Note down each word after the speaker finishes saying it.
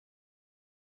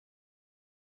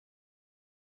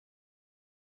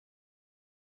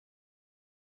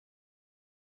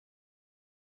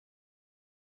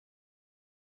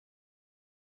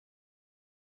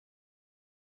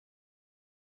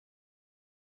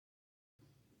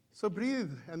So breathe,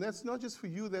 and that's not just for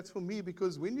you, that's for me,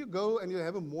 because when you go and you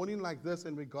have a morning like this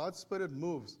and when God's Spirit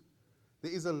moves,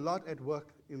 there is a lot at work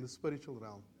in the spiritual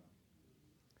realm.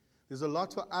 There's a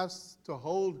lot for us to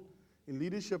hold in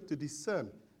leadership to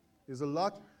discern. There's a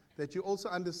lot that you also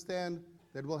understand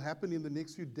that will happen in the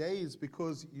next few days,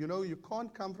 because you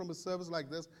can't come from a service like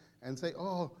this and say,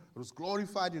 oh, it was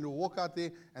glorified, and you walk out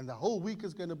there and the whole week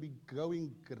is going to be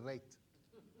going great.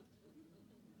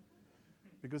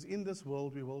 Because in this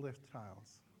world we will have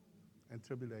trials and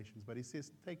tribulations. But he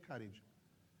says, take courage.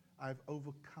 I've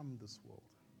overcome this world.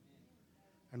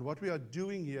 And what we are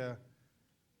doing here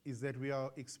is that we are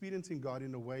experiencing God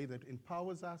in a way that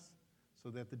empowers us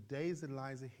so that the days that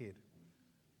lies ahead,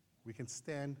 we can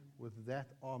stand with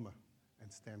that armor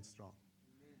and stand strong.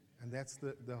 And that's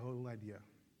the whole idea.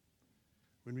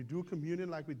 When we do communion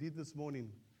like we did this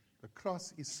morning, the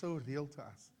cross is so real to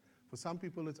us. For some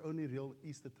people, it's only real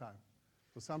Easter time.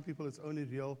 For some people, it's only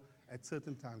real at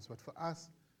certain times. But for us,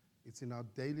 it's in our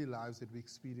daily lives that we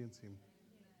experience him.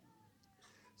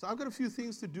 So I've got a few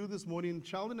things to do this morning.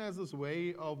 Sheldon has this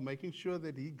way of making sure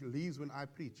that he leaves when I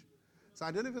preach. So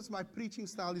I don't know if it's my preaching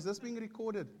style. Is this being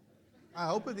recorded? I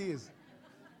hope it is.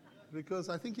 Because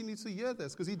I think he needs to hear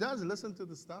this. Because he does listen to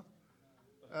the stuff.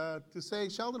 To say,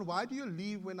 Sheldon, why do you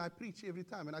leave when I preach every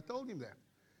time? And I told him that.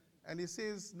 And he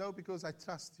says, no, because I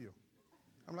trust you.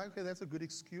 I'm like, okay, that's a good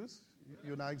excuse.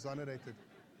 You're now exonerated.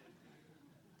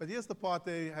 But here's the part.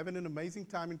 They're having an amazing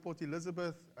time in Port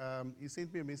Elizabeth. He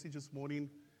sent me a message this morning,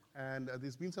 and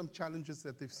there's been some challenges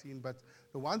that they've seen. But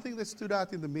the one thing that stood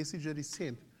out in the message that he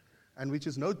sent, and which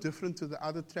is no different to the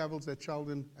other travels that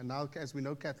Sheldon, and now as we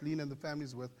know Kathleen and the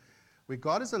families with, where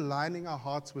God is aligning our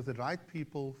hearts with the right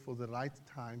people for the right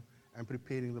time and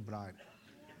preparing the bride.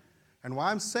 And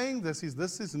why I'm saying this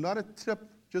is not a trip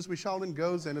just where Sheldon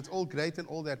goes and it's all great and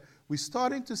all that. We're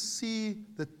starting to see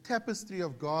the tapestry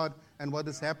of God and what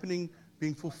is happening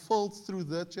being fulfilled through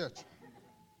the church.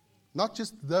 Not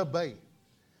just the Bay.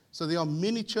 So there are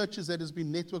many churches that has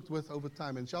been networked with over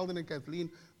time. And Sheldon and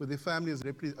Kathleen with their families,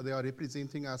 they are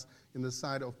representing us in the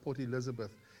side of Port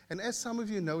Elizabeth. And as some of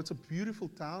you know, it's a beautiful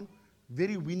town.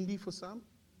 Very windy for some.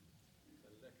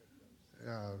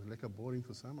 Yeah, like a boring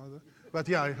for some other. But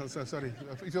yeah, sorry.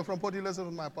 If you're from Port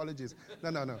Elizabeth, my apologies.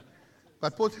 No.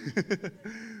 But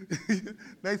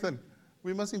Nathan,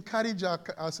 we must encourage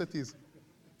our cities.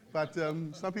 But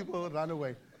some people run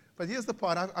away. But here's the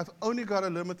part. I've only got a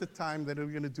limited time that we're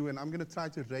going to do, and I'm going to try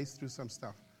to race through some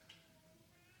stuff.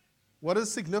 What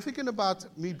is significant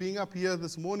about me being up here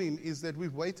this morning is that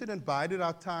we've waited and bided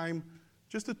our time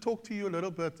just to talk to you a little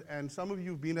bit, and some of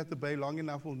you who've been at the Bay long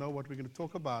enough will know what we're going to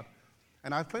talk about.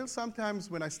 And I feel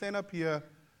sometimes when I stand up here,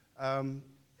 I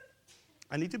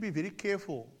need to be very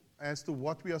careful as to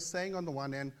what we are saying on the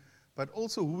one hand, but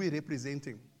also who we're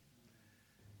representing.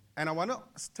 And I want to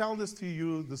tell this to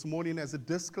you this morning as a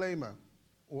disclaimer,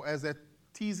 or as that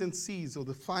T's and C's, or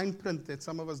the fine print that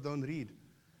some of us don't read.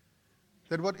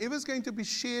 That whatever is going to be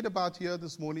shared about here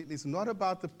this morning is not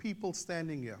about the people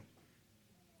standing here.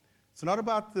 It's not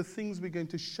about the things we're going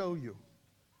to show you.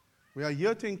 We are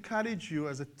here to encourage you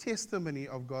as a testimony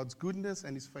of God's goodness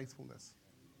and his faithfulness.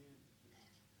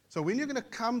 So when you're going to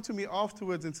come to me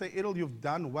afterwards and say, Errol, you've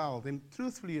done well, then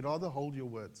truthfully, rather hold your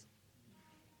words.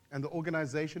 And the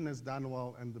organization has done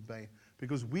well and the Bay.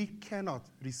 Because we cannot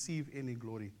receive any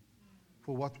glory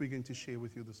for what we're going to share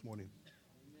with you this morning.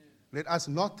 Let us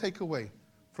not take away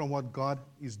from what God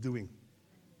is doing.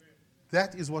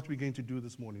 That is what we're going to do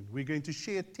this morning. We're going to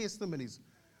share testimonies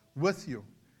with you.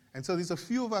 And so there's a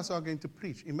few of us who are going to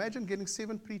preach. Imagine getting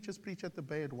 7 preachers preach at the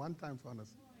Bay at one time for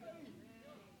us.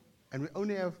 And we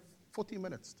only have 40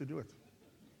 minutes to do it.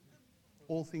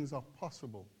 All things are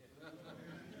possible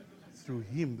through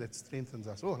him that strengthens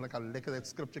us. Oh, look how lekker that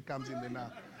scripture comes in there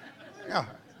now. Yeah,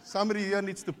 somebody here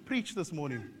needs to preach this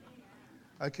morning.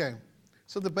 Okay,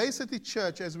 so the Bay City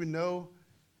Church, as we know,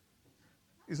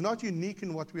 is not unique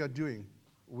in what we are doing.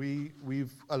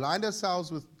 We've aligned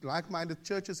ourselves with like-minded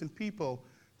churches and people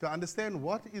to understand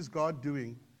what is God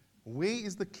doing, where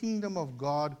is the kingdom of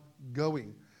God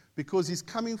going, because he's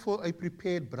coming for a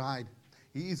prepared bride.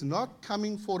 He is not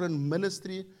coming for a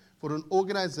ministry, for an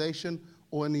organization,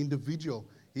 or an individual.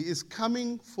 He is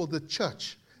coming for the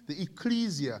church, the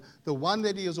ecclesia, the one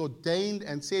that he has ordained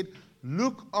and said,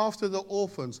 look after the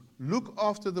orphans, look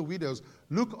after the widows,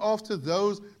 look after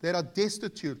those that are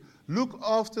destitute, look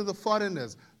after the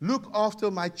foreigners, look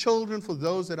after my children, for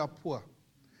those that are poor.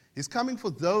 He's coming for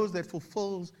those that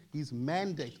fulfills his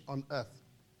mandate on earth.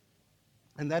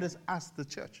 And that is us, the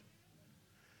church.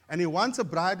 And he wants a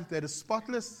bride that is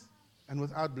spotless and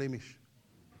without blemish.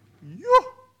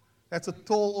 That's a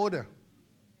tall order.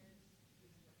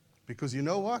 Because you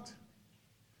know what?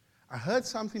 I heard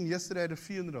something yesterday at a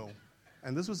funeral,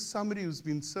 and this was somebody who's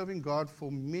been serving God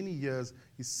for many years.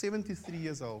 He's 73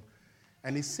 years old.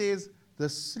 And he says, the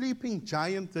sleeping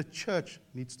giant, the church,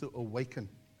 needs to awaken.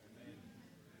 Amen.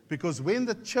 Because when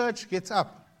the church gets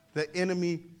up, the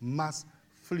enemy must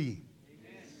flee.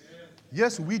 Amen.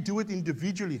 Yes, we do it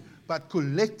individually, but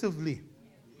collectively.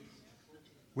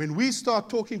 When we start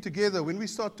talking together, when we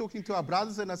start talking to our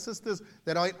brothers and our sisters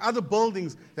that are in other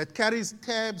buildings, that carries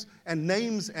tabs and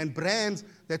names and brands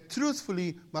that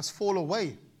truthfully must fall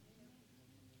away.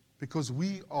 Because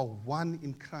we are one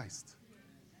in Christ.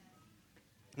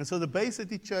 And so the Bay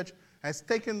City Church has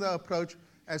taken the approach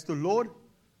as to, Lord,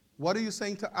 what are you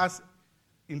saying to us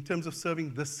in terms of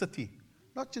serving the city?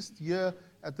 Not just here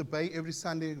at the Bay every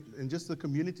Sunday in just the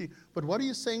community, but what are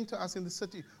you saying to us in the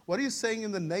city? What are you saying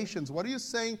in the nations? What are you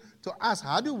saying to us?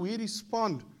 How do we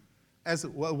respond as a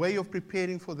way of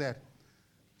preparing for that?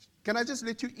 Can I just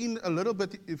let you in a little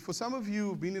bit? For some of you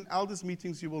who've been in elders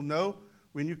meetings, you will know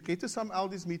when you get to some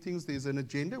elders meetings, there's an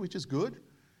agenda, which is good,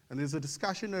 and there's a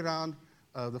discussion around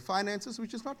the finances,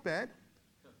 which is not bad,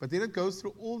 but then it goes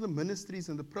through all the ministries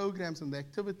and the programs and the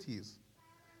activities.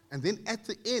 And then at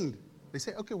the end, they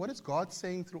say, okay, what is God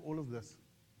saying through all of this?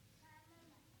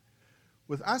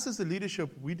 With us as a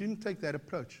leadership, we didn't take that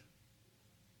approach.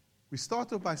 We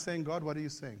start off by saying, God, what are you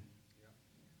saying? Yeah.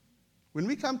 When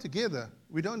we come together,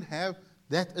 we don't have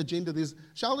that agenda.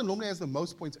 Sheldon normally has the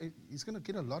most points. He's going to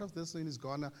get a lot of this in his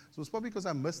Ghana, so it's probably because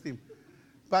I missed him.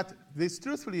 But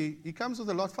truthfully, he comes with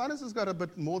a lot. Fathers has got a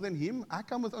bit more than him. I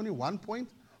come with only 1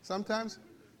 point sometimes.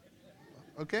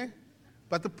 Okay?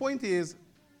 But the point is,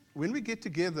 when we get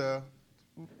together,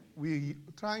 we're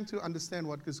trying to understand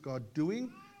what is God doing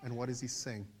and what is he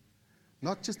saying.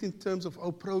 Not just in terms of,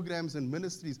 programs and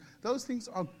ministries. Those things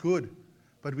are good,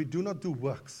 but we do not do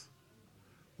works.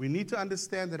 We need to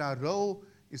understand that our role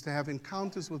is to have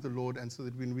encounters with the Lord, and so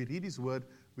that when we read his word,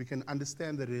 we can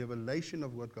understand the revelation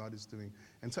of what God is doing.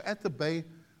 And so at the Bay,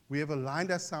 we have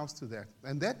aligned ourselves to that.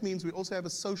 And that means we also have a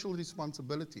social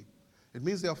responsibility. It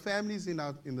means there are families in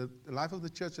the life of the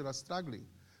church that are struggling.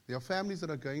 There are families that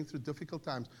are going through difficult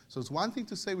times. So it's one thing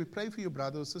to say we pray for your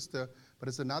brother or sister, but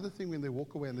it's another thing when they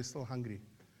walk away and they're still hungry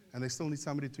and they still need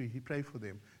somebody to pray for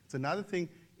them. It's another thing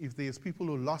if there's people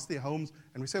who lost their homes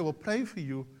and we say, well, pray for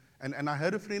you. And I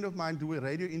heard a friend of mine do a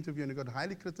radio interview and he got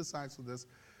highly criticized for this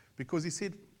because he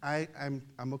said, I'm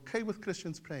okay with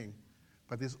Christians praying,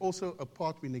 but there's also a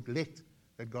part we neglect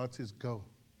that God says go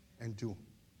and do.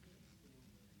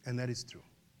 And that is true.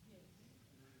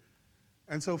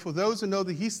 And so for those who know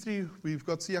the history, we've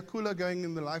got Siakula going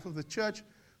in the life of the church.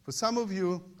 For some of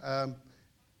you,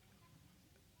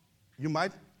 you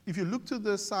might, if you look to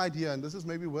the side here, and this is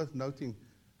maybe worth noting,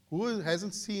 who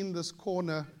hasn't seen this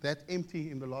corner that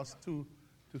empty in the last 2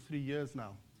 to 3 years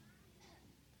now?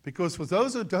 Because for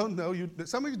those who don't know,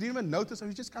 some of you didn't even notice,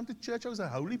 you just come to church, it was a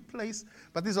holy place,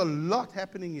 but there's a lot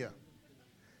happening here.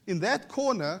 In that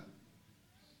corner,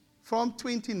 from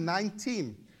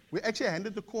 2019, we actually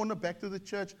handed the corner back to the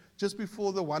church just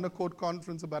before the One Accord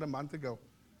conference about a month ago.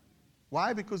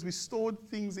 Why? Because we stored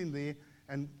things in there,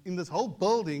 and in this whole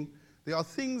building, there are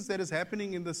things that is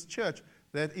happening in this church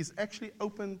that is actually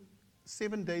open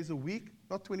 7 days a week,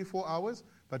 not 24 hours,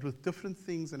 but with different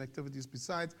things and activities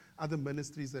besides other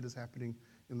ministries that is happening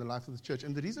in the life of the church.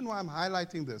 And the reason why I'm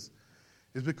highlighting this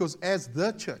is because as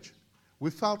the church,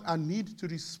 we felt our need to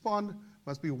respond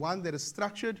must be one that is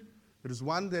structured. There is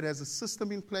one that has a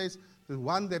system in place. There's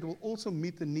one that will also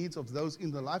meet the needs of those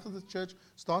in the life of the church.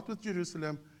 Start with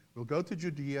Jerusalem. We'll go to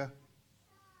Judea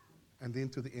and then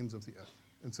to the ends of the earth.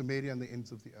 And Samaria and the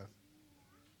ends of the earth.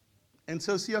 And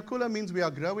so Siakula means we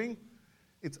are growing.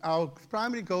 It's our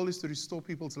primary goal is to restore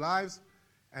people's lives.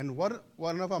 And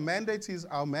one of our mandates is,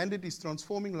 our mandate is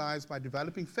transforming lives by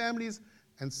developing families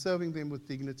and serving them with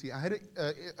dignity. I had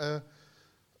a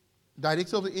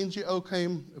director of the NGO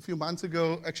came a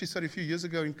few years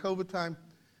ago in COVID time,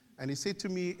 and he said to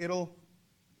me, Errol,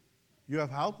 you have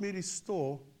helped me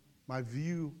restore my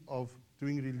view of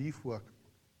doing relief work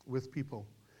with people.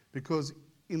 Because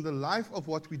in the life of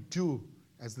what we do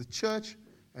as the church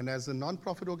and as a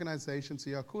non-profit organization,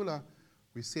 Siakula,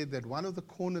 we said that one of the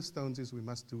cornerstones is we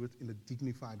must do it in a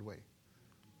dignified way.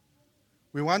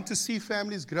 We want to see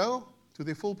families grow to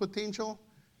their full potential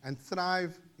and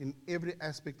thrive in every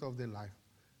aspect of their life.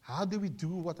 How do we do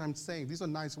what I'm saying? These are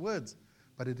nice words,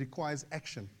 but it requires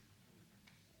action.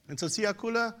 And so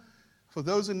Siakula, for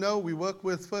those who know, we work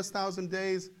with First 1,000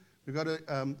 Days. We've got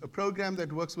a program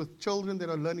that works with children that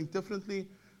are learning differently.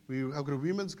 We have got a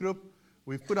women's group.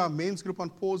 We've put our men's group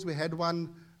on pause. We had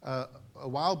one a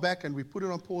while back, and we put it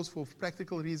on pause for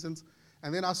practical reasons.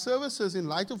 And then our services, in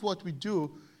light of what we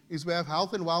do, is we have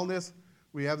health and wellness,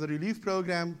 we have the relief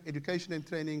program, education and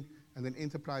training, and then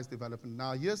enterprise development.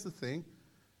 Now, here's the thing.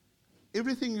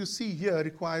 Everything you see here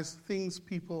requires things,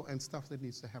 people, and stuff that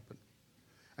needs to happen.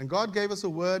 And God gave us a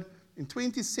word in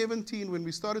 2017 when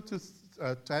we started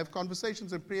to have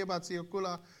conversations and pray about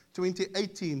Siakula.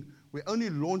 2018, we only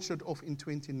launched it off in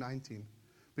 2019.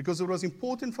 Because it was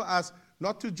important for us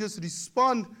not to just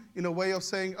respond in a way of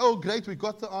saying, oh, great, we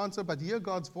got the answer, but hear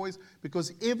God's voice,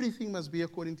 because everything must be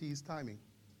according to His timing.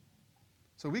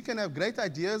 So we can have great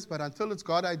ideas, but until it's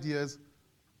God ideas,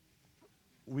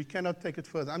 we cannot take it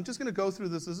further. I'm just going to go through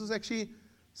this. This is actually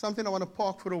something I want to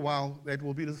park for a while that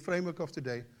will be the framework of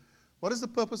today. What is the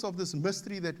purpose of this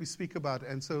mystery that we speak about?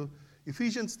 And so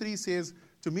Ephesians 3 says,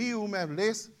 to me whom have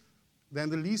less than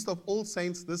the least of all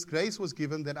saints, this grace was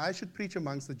given that I should preach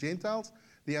amongst the Gentiles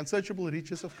the unsearchable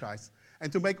riches of Christ,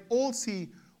 and to make all see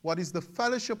what is the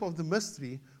fellowship of the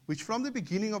mystery, which from the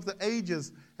beginning of the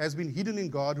ages has been hidden in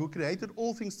God, who created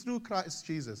all things through Christ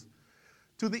Jesus,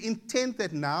 to the intent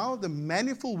that now the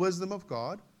manifold wisdom of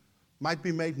God might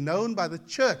be made known by the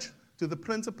church to the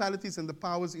principalities and the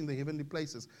powers in the heavenly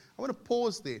places. I want to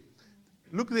pause there.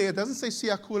 Look there. It doesn't say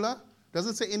Siakula. It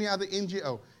doesn't say any other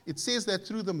NGO. It says that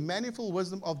through the manifold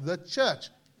wisdom of the church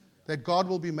that God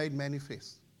will be made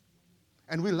manifest.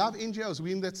 And we love NGOs.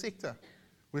 We're in that sector.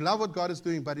 We love what God is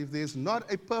doing. But if there's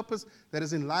not a purpose that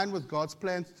is in line with God's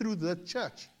plan through the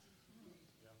church,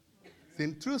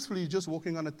 then truthfully, you're just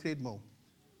walking on a treadmill,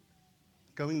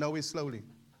 going nowhere slowly.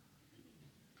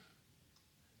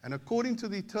 And according to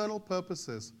the eternal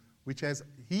purposes which has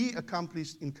He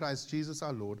accomplished in Christ Jesus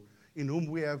our Lord, in whom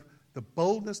we have the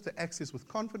boldness to access with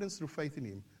confidence through faith in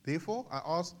Him. Therefore, I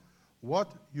ask,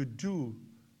 what you do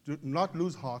not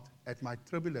lose heart at my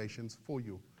tribulations for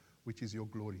you, which is your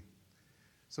glory.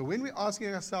 So when we're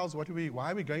asking ourselves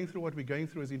why are we going through what we're going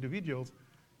through as individuals,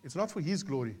 it's not for His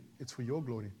glory, it's for your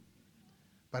glory.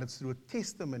 But it's through a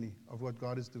testimony of what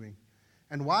God is doing.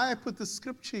 And why I put the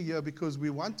scripture here, because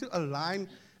we want to align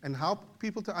and help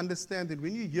people to understand that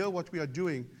when you hear what we are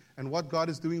doing and what God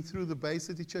is doing through the Bay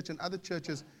City Church and other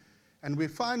churches, and we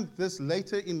find this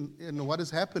later in what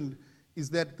has happened, is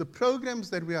that the programs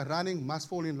that we are running must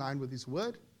fall in line with His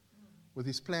word, with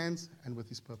His plans, and with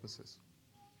His purposes.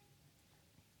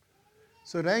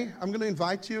 So Ray, I'm going to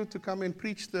invite you to come and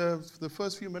preach the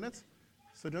first few minutes.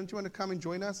 So don't you want to come and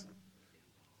join us?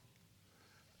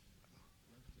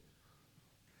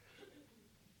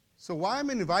 So why I'm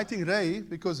inviting Ray,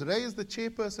 because Ray is the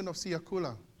chairperson of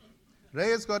Siakula. Ray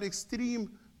has got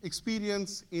extreme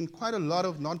experience in quite a lot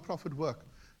of non-profit work.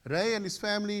 Ray and his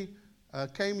family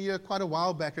came here quite a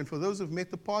while back, and for those who've met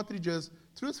the Partridges,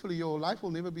 truthfully, your life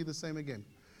will never be the same again.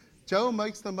 Joe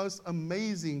makes the most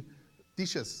amazing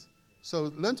dishes.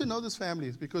 So learn to know this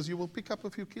family, because you will pick up a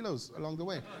few kilos along the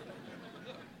way.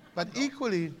 But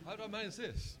equally... How do I manage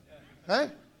this? Hey?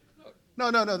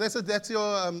 No. That's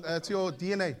your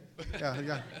DNA.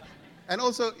 Yeah. And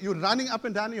also, you're running up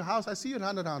and down your house. I see you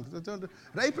run around.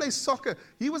 Ray plays soccer.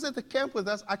 He was at the camp with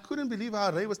us. I couldn't believe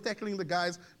how Ray was tackling the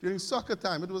guys during soccer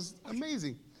time. It was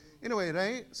amazing. Anyway,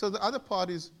 Ray, so the other part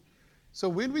is, so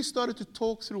when we started to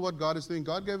talk through what God is doing,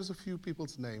 God gave us a few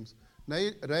people's names.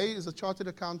 Ray is a chartered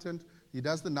accountant. He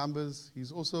does the numbers.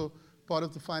 He's also part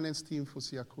of the finance team for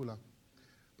Siakula.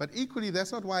 But equally,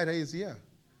 that's not why Ray is here.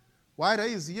 Why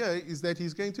Ray is here is that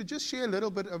he's going to just share a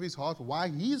little bit of his heart why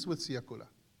he's with Siakula.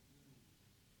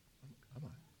 Am I?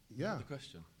 Yeah. That's a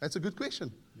question. That's a good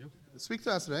question. Yep. Speak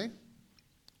to us, Ray.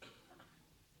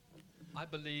 I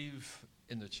believe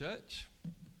in the church.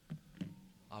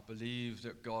 I believe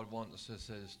that God wants us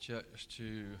as church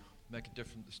to make a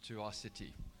difference to our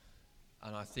city.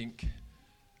 And I think,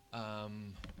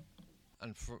 and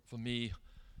for me,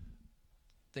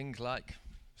 things like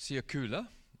Siakula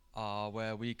are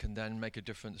where we can then make a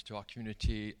difference to our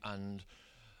community and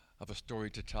have a story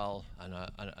to tell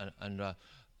and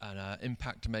an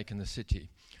impact to make in the city.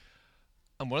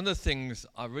 And one of the things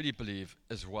I really believe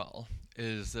as well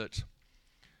is that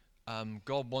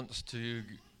God wants to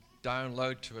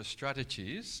download to us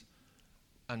strategies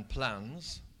and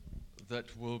plans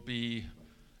that will be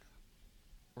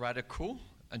radical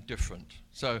and different.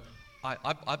 So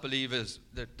I believe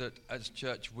that as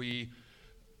church we've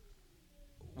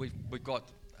got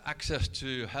access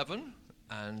to heaven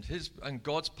and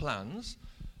God's plans.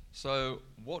 So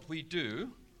what we do,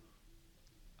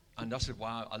 and that's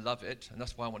why I love it, and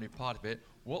that's why I want to be part of it.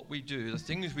 What we do, the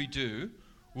things we do,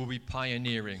 will be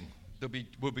pioneering.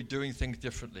 We'll be doing things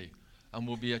differently, and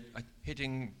we'll be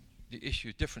hitting the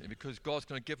issue differently, because God's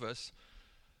going to give us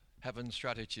heaven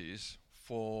strategies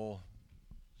for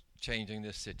changing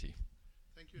this city.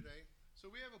 Thank you, Ray. So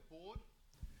we have a board,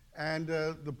 and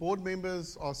the board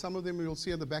members are some of them you'll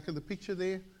see at the back of the picture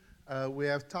there. We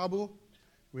have Tabu,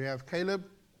 we have Caleb,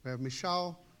 we have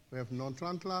Michelle, we have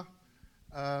Nontlantla.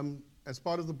 As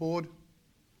part of the board,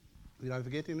 did I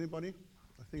forget anybody?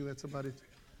 I think that's about it.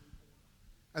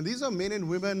 And these are men and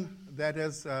women that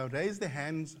has raised their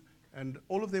hands, and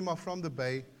all of them are from the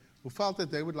Bay, who felt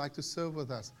that they would like to serve with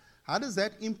us. How does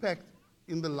that impact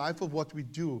in the life of what we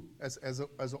do as an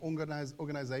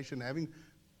organization, having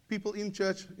people in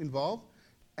church involved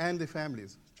and their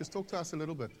families? Just talk to us a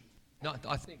little bit. No,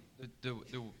 I think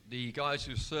the guys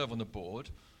who serve on the board,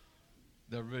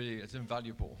 it's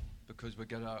invaluable, because we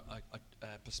get a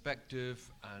perspective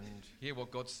and hear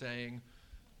what God's saying.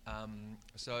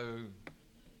 So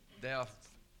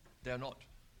they're not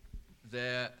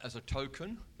there as a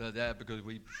token. They're there because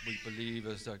we believe,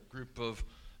 as a group of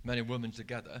men and women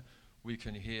together, we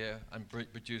can hear and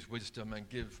produce wisdom and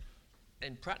give,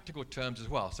 in practical terms as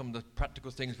well, some of the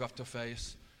practical things we have to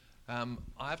face. I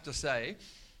have to say,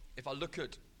 if I look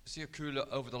at Siakula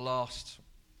over the last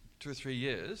 2 or 3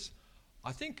 years,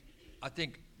 I think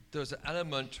there's an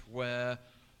element where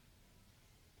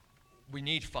we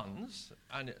need funds,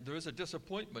 and there is a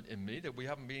disappointment in me that we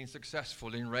haven't been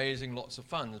successful in raising lots of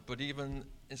funds. But even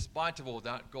in spite of all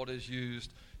that, God has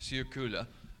used Siakula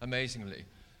amazingly.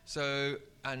 So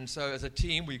as a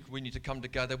team, we need to come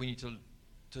together. We need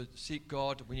to seek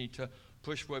God. We need to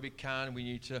push where we can. We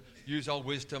need to use our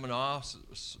wisdom and our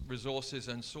resources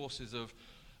and sources of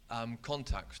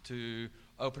contacts to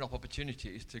open up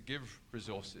opportunities to give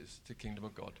resources to the kingdom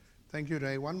of God. Thank you,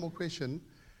 Ray. One more question.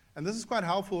 And this is quite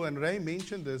helpful, and Ray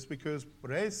mentioned this because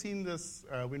Ray has seen this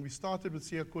when we started with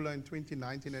Siakula in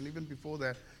 2019, and even before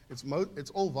that, it's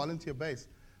all volunteer-based.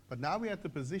 But now we're at the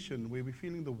position where we're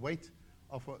feeling the weight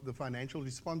of the financial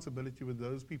responsibility with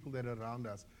those people that are around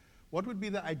us. What would be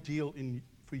the ideal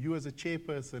for you as a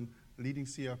chairperson leading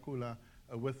Siakula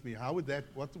with me?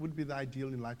 What would be the ideal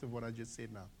in light of what I just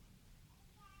said now?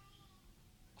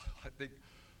 I think,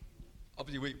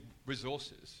 obviously,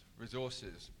 resources.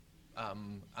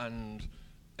 And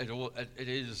it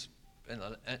is,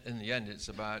 in the end, it's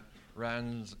about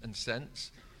rands and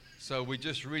cents. So we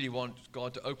just really want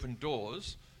God to open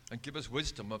doors and give us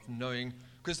wisdom of knowing,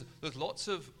 because there's lots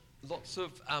of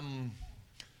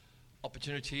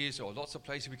opportunities or lots of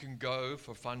places we can go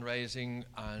for fundraising,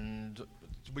 and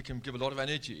we can give a lot of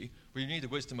energy. We need the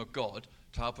wisdom of God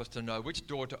to help us to know which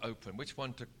door to open, which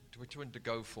one to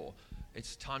go for.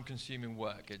 It's time-consuming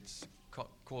work. It's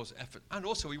cause effort. And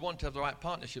also we want to have the right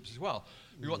partnerships as well.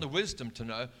 We want the wisdom to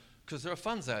know, because there are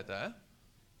funds out there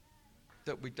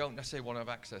that we don't necessarily want to have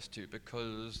access to,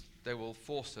 because they will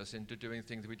force us into doing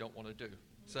things we don't want to do.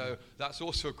 So that's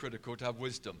also critical, to have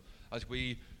wisdom. As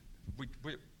we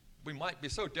might be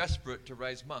so desperate to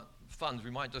raise funds,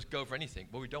 we might just go for anything,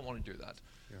 but we don't want to do that,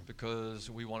 because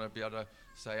we want to be able to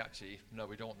say, actually, no,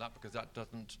 we don't want that, because that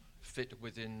doesn't fit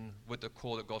with the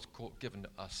call that God's given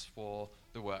us for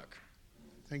the work.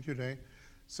 Thank you, Ray.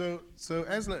 So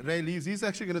as Ray leaves, he's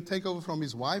actually going to take over from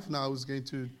his wife now, who's going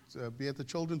to be at the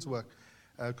children's work,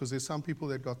 because there's some people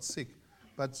that got sick.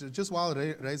 But just while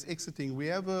Ray's exiting, we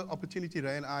have an opportunity,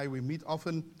 Ray and I, we meet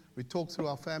often, we talk through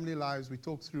our family lives, we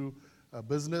talk through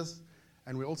business,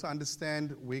 and we also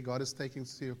understand where God is taking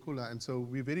Siakula. And so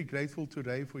we're very grateful to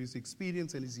Ray for his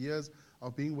experience and his years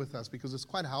of being with us, because it's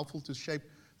quite helpful to shape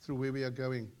through where we are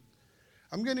going.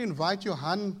 I'm going to invite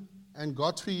Johan and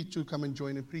Godfrey to come and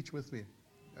join and preach with me.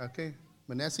 Okay?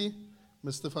 Manasseh,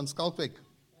 Mr. van Skalkwyk.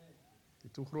 Die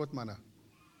two groot manne.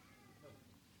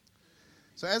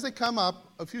 So as they come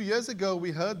up, a few years ago,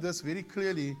 we heard this very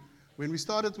clearly when we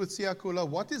started with Siakula.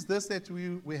 What is this that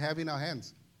we have in our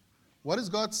hands? What is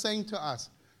God saying to us?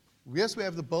 Yes, we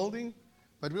have the building,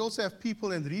 but we also have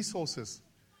people and resources.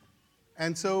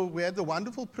 And so we had the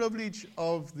wonderful privilege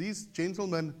of these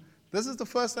gentlemen. This is the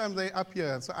first time they're up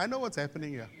here, so I know what's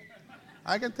happening here.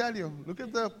 I can tell you. Look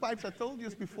at the pipes. I told you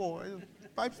this before.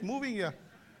 Pipes moving here.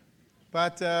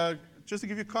 But just to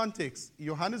give you context,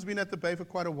 Johan has been at the Bay for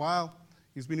quite a while.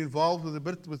 He's been involved with a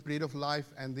bit with Bread of Life,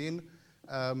 and then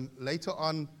later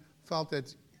on felt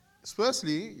that,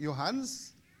 firstly,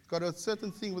 Johan's got a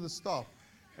certain thing with the staff.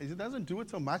 He doesn't do it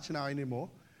so much now anymore,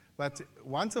 but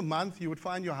once a month you would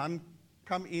find Johan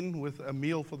come in with a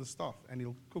meal for the staff, and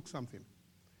he'll cook something.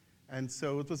 And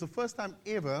so it was the first time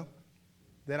ever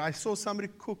that I saw somebody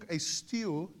cook a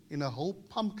stew in a whole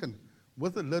pumpkin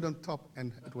with a lid on top,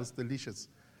 and it was delicious.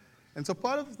 And so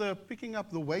part of the picking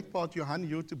up the weight part, Johan,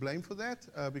 you're to blame for that,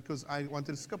 because I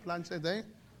wanted to skip lunch that day,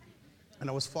 and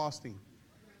I was fasting.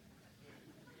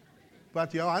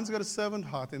 But Johan's got a servant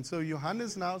heart, and so Johan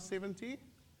is now 70,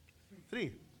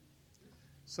 3.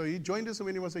 So he joined us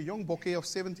when he was a young bouquet of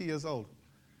 70 years old.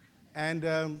 And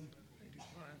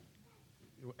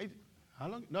how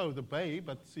long? No, the Bay,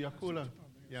 but Siakula.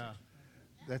 Yeah,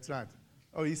 that's right.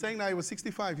 Oh, he's saying now he was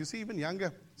 65. You see, even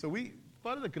younger. So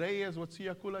part of the gray hairs what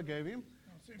Siakula gave him.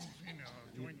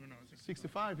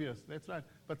 65 years, that's right.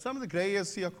 But some of the gray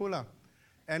hairs Siakula.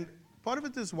 And part of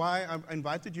it is why I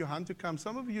invited Johan to come.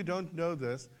 Some of you don't know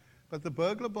this, but the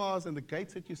burglar bars and the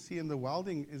gates that you see in the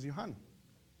welding is Johan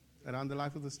around the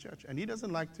life of this church. And he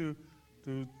doesn't like to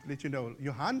let you know.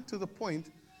 Johan, to the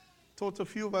point, taught a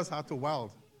few of us how to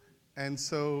weld. And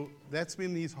so that's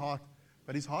been his heart.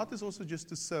 But his heart is also just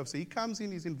to serve. So he comes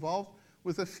in, he's involved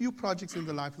with a few projects in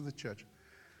the life of the church.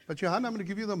 But Johan, I'm going to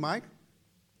give you the mic,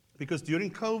 because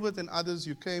during COVID and others,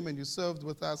 you came and you served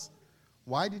with us.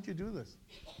 Why did you do this?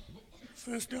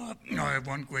 First, I have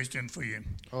one question for you.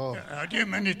 Oh. How do you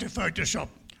manage to Photoshop?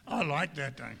 I like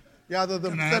that. Yeah, the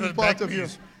certain part of you.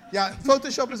 Yeah,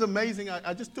 Photoshop is amazing.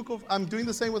 I just took off. I'm doing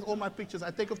the same with all my pictures.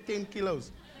 I take off 10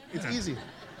 kilos. It's easy.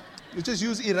 You just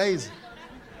use erase.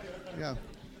 Yeah.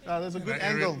 There's a good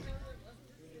angle.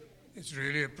 It's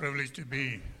really a privilege to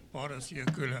be part of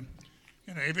Siakula.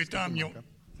 Every time your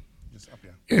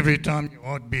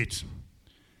heart beats,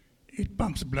 it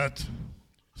pumps blood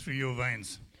through your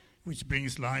veins, which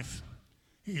brings life,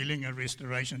 healing, and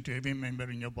restoration to every member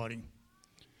in your body.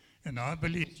 And I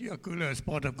believe Siakula is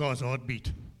part of God's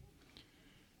heartbeat.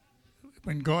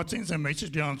 When God sends a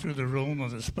message down through the realm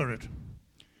of the Spirit,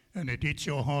 and it hits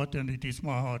your heart and it hits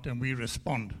my heart, and we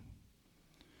respond,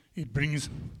 it brings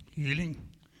healing,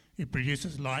 it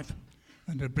produces life,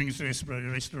 and it brings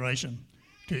restoration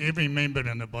to every member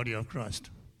in the body of Christ.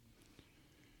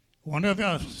 One of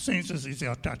our senses is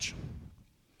our touch,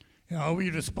 how we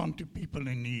respond to people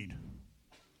in need,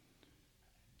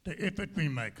 the effort we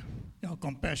make, our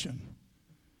compassion,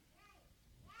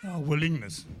 our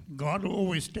willingness. God will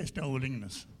always test our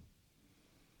willingness.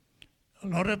 A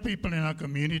lot of people in our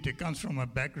community comes from a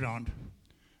background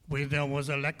where there was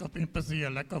a lack of empathy, a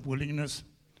lack of willingness,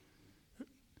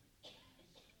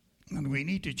 and we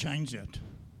need to change that.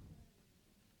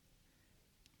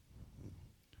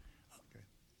 Okay.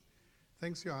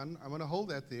 Thanks, Johan. I'm going to hold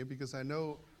that there because I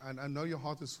know your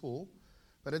heart is full.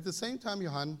 But at the same time,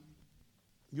 Johan,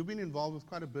 you've been involved with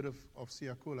quite a bit of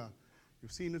Siakula.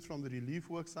 You've seen it from the relief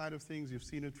work side of things. You've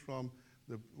seen it from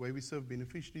the way we serve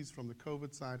beneficiaries, from the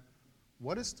COVID side.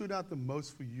 What has stood out the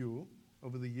most for you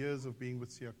over the years of being with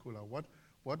Siakula?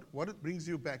 What it brings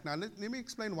you back? Now, let me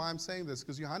explain why I'm saying this,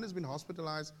 because Johan has been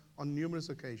hospitalized on numerous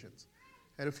occasions,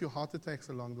 had a few heart attacks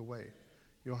along the way.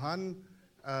 Johan,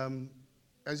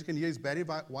 as you can hear, his Barry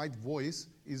White voice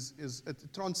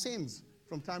it transcends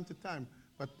from time to time.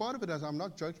 But part of it, as I'm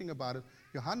not joking about it,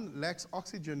 Johan lacks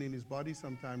oxygen in his body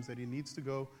sometimes that he needs to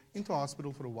go into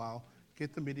hospital for a while,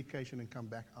 get the medication, and come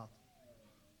back out.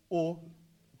 Or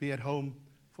be at home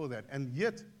for that. And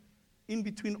yet, in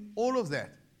between all of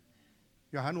that,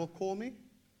 Johan will call me.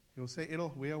 He'll say, Errol,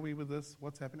 where are we with this?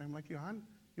 What's happening? I'm like, Johan,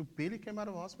 you barely came out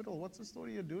of hospital. What's the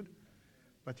story here, dude?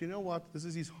 But you know what? This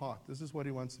is his heart. This is what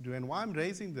he wants to do. And why I'm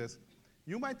raising this,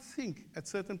 you might think at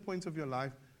certain points of your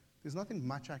life, there's nothing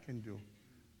much I can do.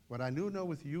 What I do know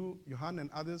with you, Johan, and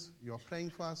others, you're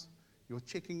praying for us, you're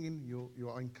checking in, you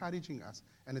are encouraging us.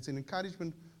 And it's an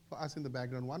encouragement for us in the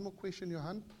background. One more question,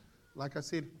 Johan. Like I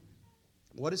said,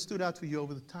 what has stood out for you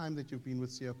over the time that you've been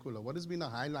with Siakula? What has been a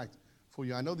highlight for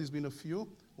you? I know there's been a few.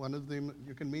 One of them,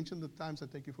 you can mention the times I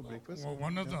take you for breakfast. Well,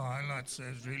 one of the highlights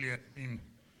has really been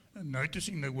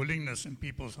noticing the willingness in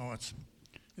people's hearts,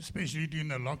 especially during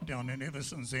the lockdown and ever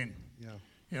since then.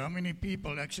 How many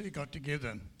people actually got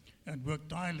together and worked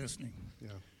tirelessly,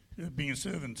 being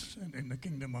servants in the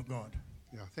kingdom of God.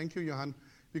 Yeah, thank you, Johan.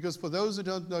 Because for those who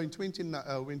don't know, in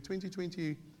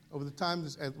 2020, over the time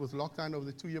with lockdown, over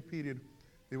the 2-year period,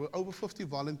 there were over 50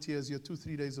 volunteers here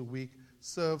 2-3 days a week,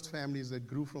 served families that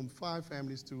grew from 5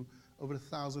 families to over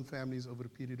 1,000 families over a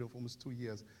period of almost 2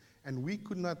 years. And we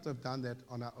could not have done that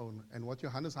on our own. And what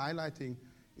Johan is highlighting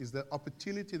is the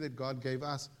opportunity that God gave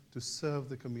us to serve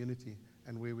the community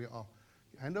and where we are.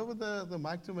 Hand over the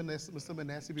mic to Mr.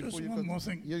 Manasseh before Just you one more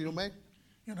thing. Yeah, you may.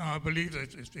 I believe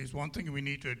that there's one thing we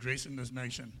need to address in this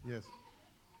nation. Yes.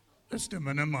 It's to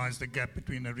minimize the gap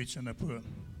between the rich and the poor.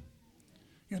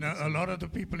 A lot of the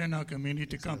people in our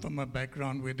community come from a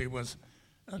background where there was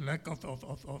a lack of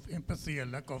empathy, a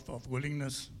lack of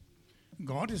willingness.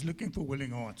 God is looking for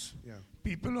willing hearts. Yeah.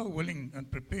 People are willing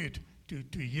and prepared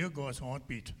to hear God's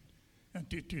heartbeat and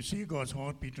to see God's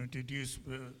heartbeat and to introduce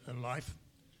a life,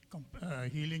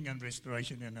 healing and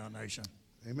restoration in our nation.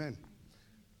 Amen.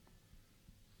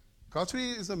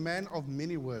 Godfrey is a man of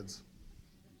many words.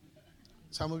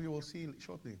 some of you will see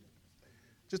shortly.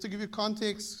 Just to give you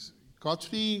context,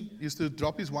 Godfrey used to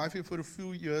drop his wife here for a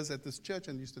few years at this church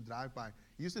and used to drive by.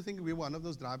 He used to think we were one of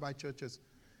those drive-by churches.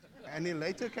 And he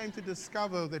later came to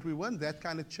discover that we weren't that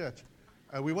kind of church.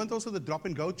 We weren't also the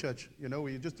drop-and-go church, where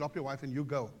you just drop your wife and you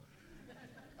go.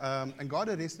 And God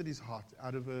arrested his heart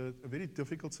out of a very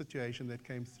difficult situation that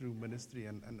came through ministry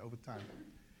and over time.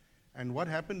 And what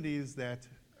happened is that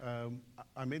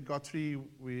I met Godfrey,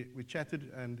 we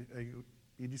chatted, and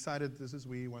he decided this is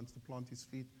where he wants to plant his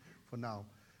feet for now.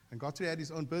 And Godfrey had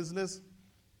his own business,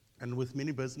 and with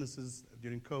many businesses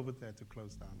during COVID, they had to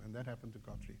close down, and that happened to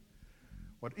Godfrey.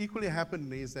 What equally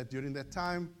happened is that during that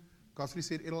time, Godfrey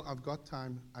said, Errol, I've got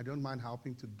time. I don't mind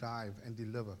helping to drive and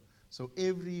deliver. So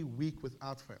every week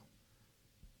without fail,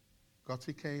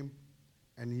 Godfrey came,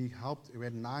 and he helped. We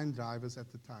had 9 drivers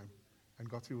at the time, and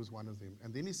Godfrey was one of them.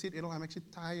 And then he said, Errol, I'm actually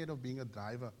tired of being a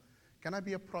driver. Can I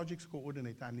be a projects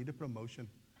coordinator? I need a promotion.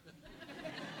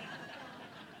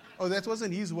 Oh, that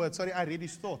wasn't his word. Sorry, I read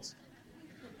his thoughts.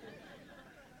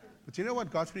 But you know what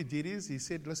Godfrey did is, he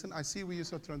said, listen, I see where you're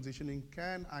transitioning.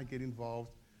 Can I get involved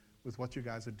with what you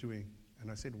guys are doing? And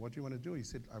I said, what do you want to do? He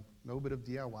said, I know a bit of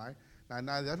DIY.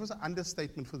 Now that was an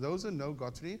understatement. For those who know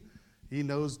Godfrey, he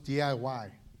knows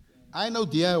DIY. I know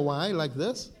DIY like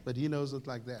this, but he knows it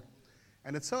like that.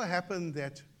 And it so happened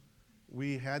that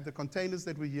we had the containers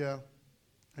that were here,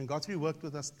 and Godfrey worked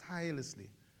with us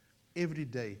tirelessly every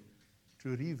day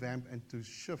to revamp and to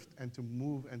shift and to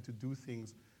move and to do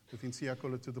things within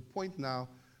Siyakola, to the point now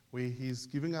where he's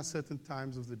giving us certain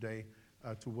times of the day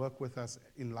to work with us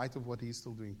in light of what he's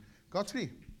still doing.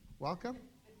 Godfrey, welcome.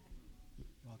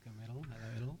 Welcome, Errol.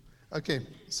 Hello, Errol. Okay,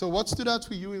 so what stood out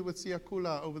for you with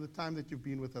Siyakola over the time that you've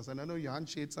been with us? And I know Johan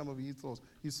shared some of his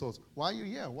thoughts. Why are you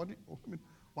here?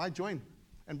 Why join?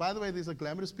 And by the way, there's a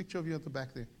glamorous picture of you at the back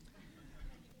there.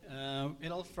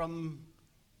 Errol, from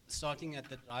starting at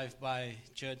the drive-by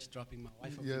church, dropping my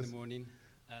wife off in the morning,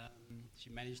 she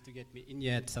managed to get me in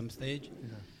here at some stage.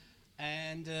 Yeah.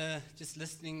 And just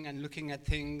listening and looking at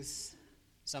things,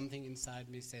 something inside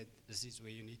me said, this is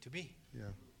where you need to be. Yeah.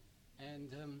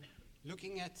 And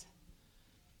looking at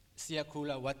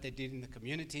Siyakola, what they did in the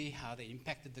community, how they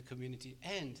impacted the community,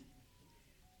 and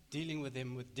dealing with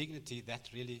them with dignity, that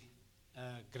really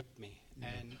gripped me. Yeah.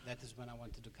 And that is when I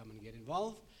wanted to come and get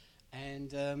involved.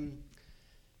 And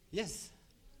yes,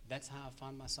 that's how I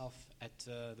found myself at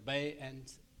the Bay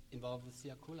and involved with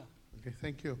Siyakola. Okay,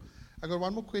 thank you. I got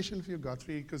one more question for you,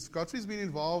 Godfrey, because Godfrey's been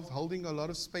involved holding a lot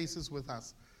of spaces with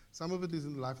us. Some of it is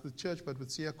in the life of the church, but with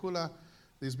Siyakola,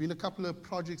 there's been a couple of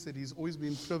projects that he's always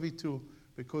been privy to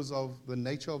because of the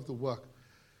nature of the work.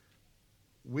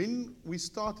 When we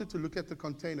started to look at the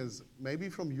containers, maybe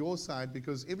from your side,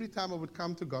 because every time I would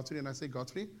come to Godfrey and I say,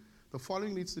 Godfrey, the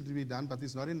following needs to be done, but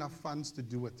there's not enough funds to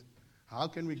do it. How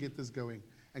can we get this going?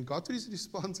 And Godfrey's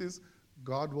response is,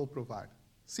 God will provide.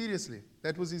 Seriously,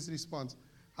 that was his response.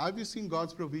 How have you seen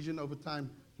God's provision over time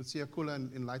with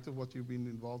Siyakola in light of what you've been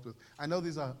involved with? I know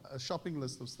there's a shopping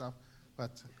list of stuff,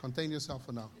 but contain yourself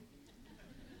for now.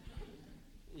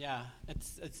 Yeah,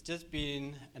 it's just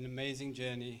been an amazing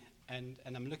journey, and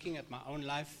I'm looking at my own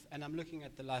life, and I'm looking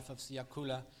at the life of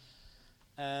Siyakola.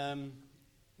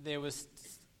 There was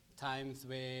times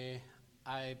where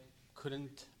I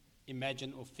couldn't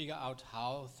imagine or figure out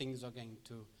how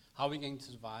we're going to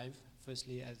survive.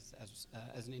 Firstly,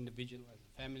 as an individual, as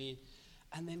a family,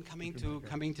 and then coming to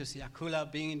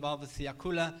Siyakola, being involved with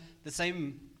Siyakola, the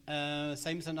same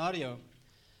scenario.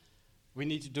 We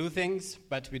need to do things,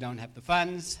 but we don't have the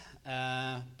funds.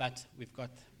 But we've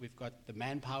got the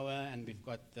manpower, and we've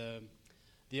got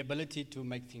the ability to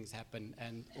make things happen,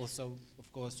 and also,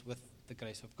 of course, with the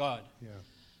grace of God. Yeah.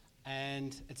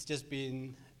 And it's just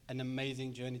been an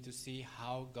amazing journey to see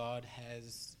how God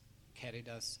has carried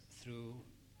us through.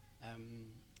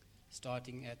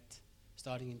 Starting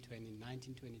in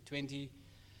 2019, 2020,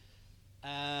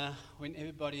 when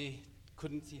everybody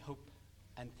couldn't see hope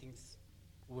and things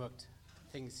worked,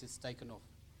 things just taken off.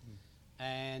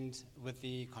 And with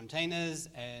the containers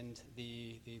and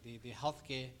the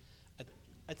healthcare,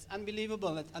 it's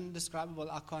unbelievable, it's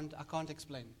indescribable. I can't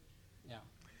explain. Yeah.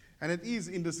 And it is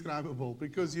indescribable,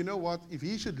 because you know what? If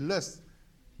he should list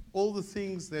all the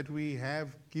things that we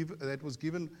have that was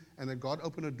given and that God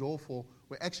opened a door for,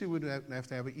 we actually would have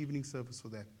to have an evening service for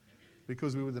that,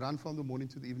 because we would run from the morning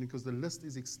to the evening, because the list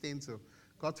is extensive.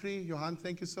 Godfrey, Johan,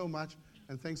 thank you so much,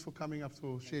 and thanks for coming up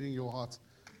to sharing your heart.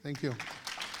 Thank you.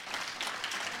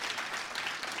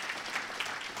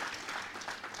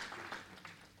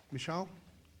 Michelle?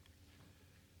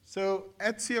 So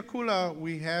at Siyakola,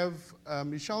 we have,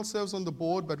 Michelle serves on the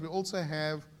board, but we also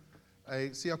have a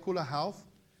Siyakola Health.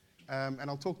 And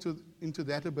I'll talk into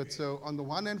that a bit. So on the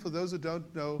one hand, for those who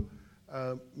don't know,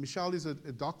 Michelle is a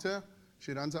doctor.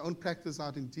 She runs her own practice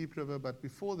out in Deep River. But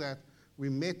before that, we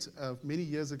met many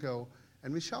years ago.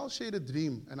 And Michelle shared a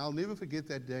dream. And I'll never forget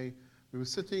that day. We were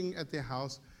sitting at their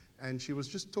house, and she was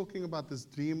just talking about this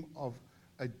dream of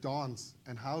a dance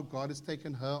and how God has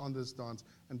taken her on this dance.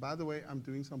 And by the way, I'm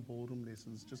doing some ballroom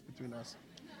lessons just between us.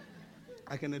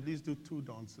 I can at least do 2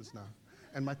 dances now.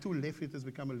 And my 2 left feet has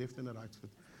become a left and a right foot.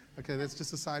 Okay, that's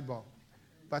just a sidebar.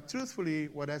 But truthfully,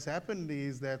 what has happened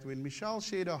is that when Michelle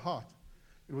shared her heart,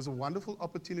 it was a wonderful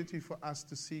opportunity for us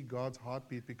to see God's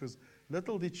heartbeat, because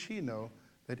little did she know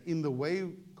that in the way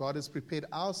God has prepared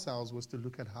ourselves was to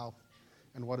look at health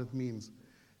and what it means.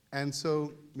 And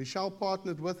so Michelle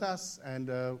partnered with us,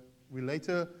 and we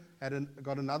later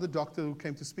got another doctor who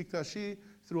came to speak to us. She,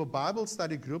 through a Bible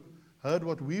study group, heard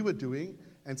what we were doing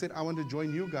and said, I want to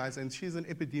join you guys. And she's an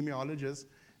epidemiologist.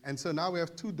 And so now we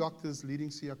have 2 doctors leading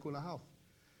Siakula Health.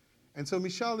 And so,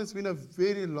 Michelle, it's been a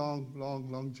very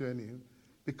long journey,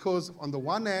 because on the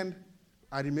one hand,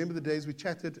 I remember the days we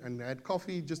chatted and had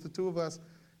coffee, just the 2 of us,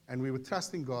 and we were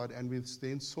trusting God, and we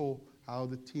then saw how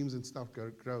the teams and stuff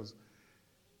grows.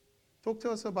 Talk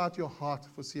to us about your heart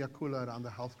for Siakula around the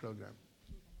health program.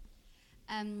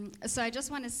 So I just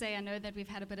want to say, I know that we've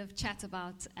had a bit of chat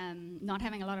about not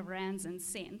having a lot of rands and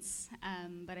cents,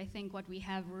 but I think what we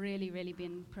have really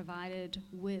been provided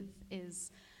with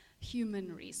is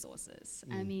human resources.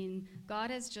 I mean, God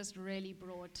has just really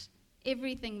brought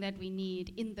everything that we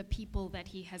need in the people that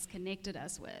he has connected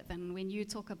us with. And when you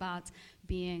talk about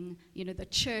being, the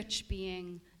church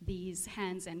being these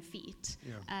hands and feet,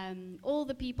 all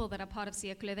the people that are part of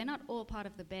Siakula, they're not all part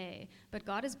of the Bay, but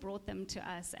God has brought them to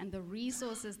us, and the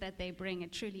resources that they bring,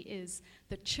 it truly is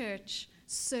the church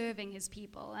serving his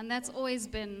people. And that's always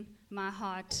been my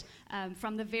heart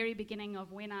from the very beginning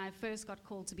of when I first got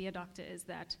called to be a doctor, is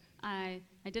that I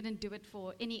didn't do it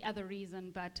for any other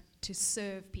reason but to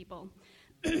serve people.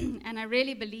 And I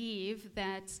really believe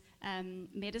that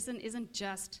medicine isn't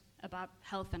just about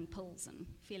health and pills and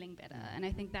feeling better. And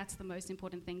I think that's the most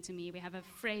important thing to me. We have a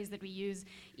phrase that we use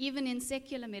even in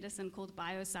secular medicine called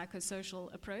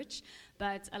biopsychosocial approach,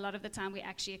 but a lot of the time we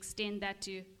actually extend that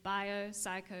to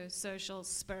biopsychosocial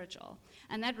spiritual.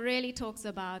 And that really talks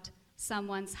about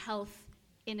someone's health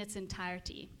in its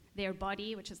entirety. Their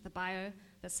body, which is the bio,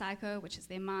 the psycho, which is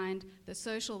their mind, the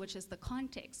social, which is the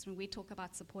context, when we talk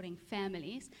about supporting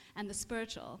families, and the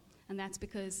spiritual, and that's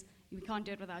because we can't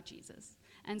do it without Jesus.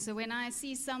 And so when I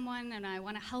see someone and I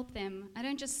want to help them, I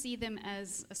don't just see them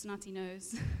as a snotty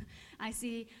nose.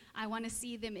 I want to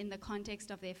see them in the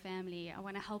context of their family. I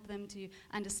want to help them to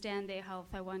understand their health.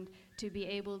 I want to be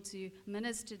able to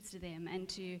minister to them and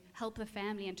to help the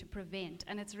family and to prevent.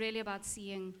 And it's really about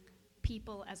seeing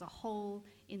people as a whole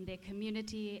in their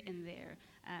community, in their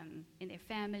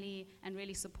family, and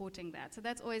really supporting that. So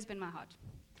that's always been my heart.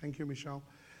 Thank you, Michelle.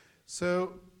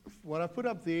 So what I put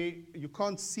up there, you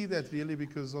can't see that really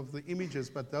because of the images,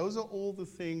 but those are all the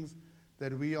things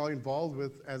that we are involved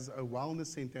with as a wellness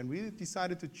center. And we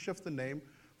decided to shift the name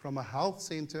from a health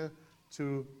center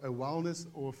to a wellness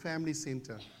or family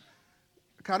center.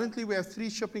 Currently, we have 3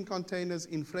 shipping containers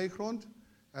in Vrygrond.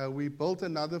 We built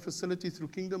another facility through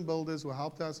Kingdom Builders who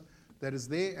helped us that is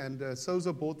there, and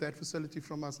Sozo bought that facility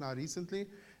from us now recently.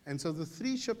 And so the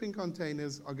 3 shipping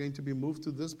containers are going to be moved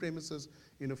to this premises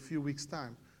in a few weeks'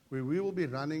 time, where we will be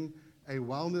running a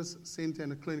wellness center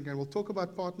and a clinic, and we'll talk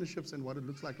about partnerships and what it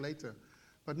looks like later.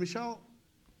 But Michelle,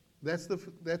 that's the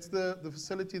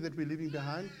facility that we're leaving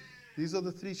behind. These are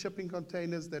the 3 shipping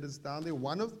containers that is down there.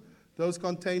 One of those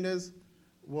containers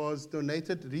was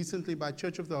donated recently by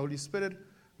Church of the Holy Spirit.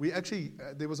 We actually,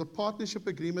 there was a partnership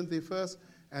agreement there first,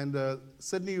 and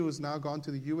Sydney, who has now gone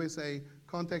to the USA,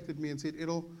 contacted me and said,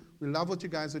 Errol, we love what you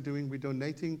guys are doing. We're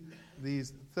donating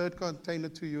these 3rd container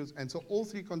to you. And so all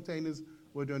 3 containers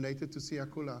were donated to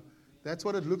Siakula. That's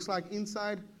what it looks like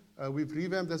inside. We've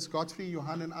revamped this. Godfrey,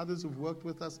 Johan, and others who've worked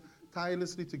with us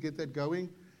tirelessly to get that going.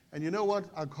 And you know what?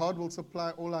 Our God will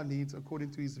supply all our needs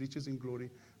according to his riches in glory.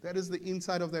 That is the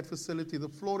inside of that facility. The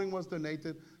flooring was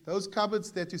donated. Those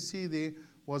cupboards that you see there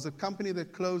was a company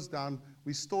that closed down.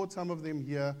 We stored some of them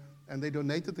here, and they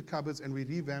donated the cupboards, and we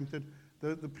revamped it.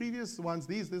 The previous ones,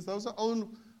 those are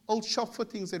old shop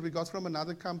fittings that we got from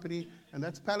another company, and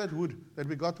that's pallet wood that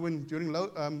we got during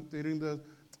the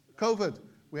COVID.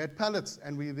 We had pallets,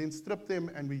 and we then stripped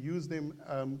them, and we used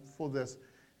them for this.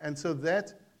 And so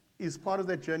that is part of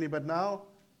that journey. But now,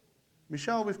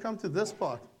 Michelle, we've come to this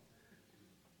part.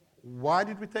 Why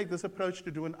did we take this approach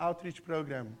to do an outreach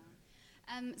program?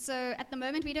 So at the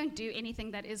moment, we don't do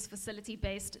anything that is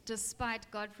facility-based, despite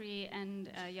Godfrey and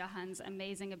Johan's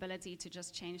amazing ability to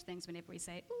just change things whenever we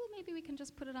say, oh, maybe we can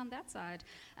just put it on that side.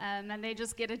 And they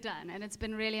just get it done. And it's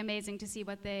been really amazing to see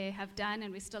what they have done,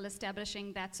 and we're still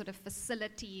establishing that sort of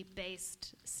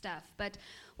facility-based stuff. But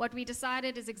what we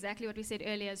decided is exactly what we said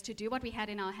earlier, is to do what we had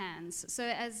in our hands. So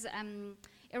as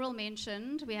Errol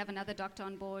mentioned, we have another doctor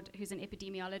on board who's an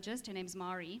epidemiologist. Her name's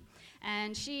Mari,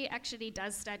 and she actually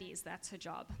does studies. That's her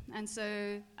job. And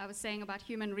so I was saying about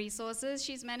human resources,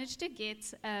 she's managed to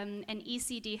get an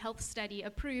ECD health study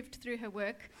approved through her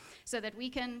work so that we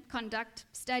can conduct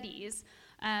studies.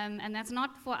 And that's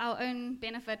not for our own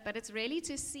benefit, but it's really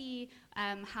to see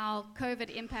how COVID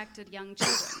impacted young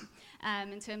children.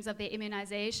 In terms of their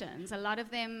immunizations. A lot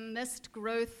of them missed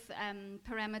growth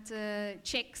parameter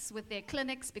checks with their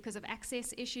clinics because of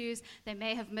access issues. They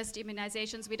may have missed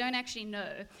immunizations. We don't actually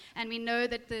know. And we know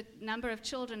that the number of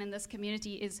children in this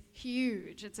community is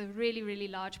huge. It's a really, really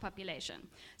large population.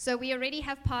 So we already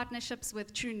have partnerships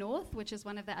with True North, which is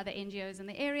one of the other NGOs in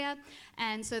the area.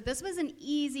 And so this was an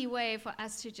easy way for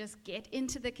us to just get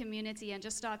into the community and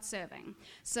just start serving.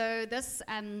 So this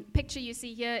picture you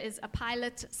see here is a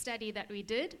pilot study that we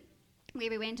did, where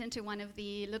we went into one of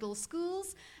the little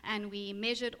schools and we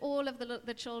measured all of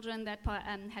the children that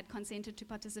had consented to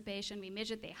participation. We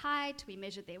measured their height, we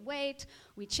measured their weight,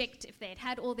 we checked if they had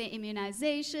had all their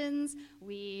immunizations,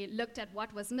 we looked at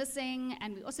what was missing,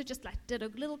 and we also just did a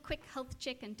little quick health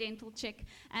check and dental check,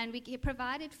 and we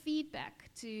provided feedback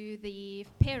to the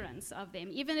parents of them,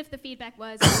 even if the feedback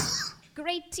was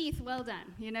great teeth, well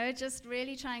done, just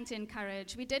really trying to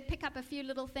encourage. We did pick up a few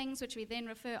little things which we then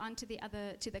refer on to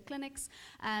the clinics,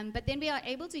 but then we are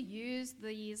able to use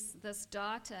this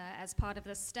data as part of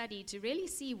the study to really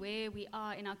see where we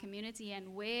are in our community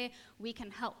and where we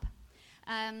can help.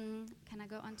 Can I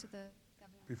go on to the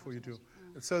government? Before you do.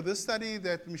 So this study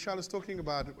that Michelle is talking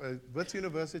about, Wits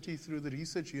University through the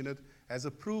research unit has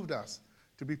approved us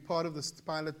to be part of this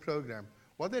pilot program.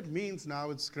 What that means now,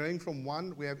 it's growing from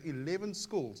one, we have 11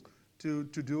 schools to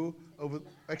do over,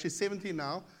 actually 17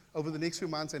 now, over the next few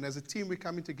months. And as a team, we're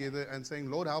coming together and saying,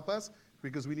 Lord, help us,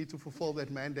 because we need to fulfill that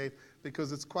mandate,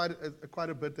 because it's quite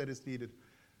a bit that is needed.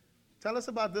 Tell us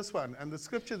about this one. And the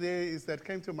scripture there is that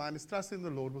came to mind is trust in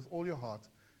the Lord with all your heart.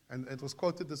 And it was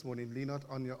quoted this morning, lean not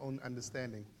on your own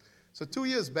understanding. So 2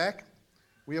 years back,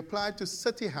 we applied to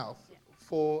City Health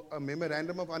for a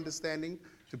memorandum of understanding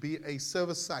to be a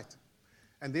service site.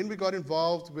 And then we got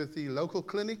involved with the local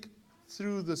clinic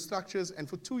through the structures, and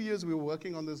for 2 years we were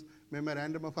working on this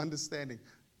memorandum of understanding.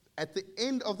 At the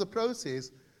end of the process,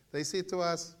 they said to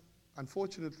us,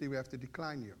 unfortunately, we have to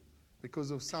decline you because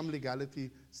of some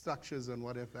legality structures and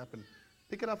what have happened.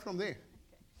 Pick it up from there.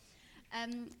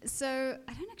 So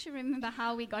I don't actually remember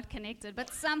how we got connected,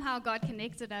 but somehow God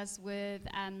connected us with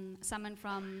someone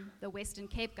from the Western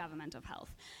Cape Government of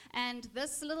Health. And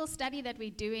this little study that we're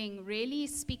doing really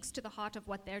speaks to the heart of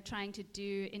what they're trying to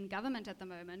do in government at the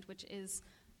moment, which is,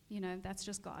 that's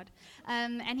just God.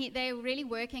 And they're really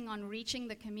working on reaching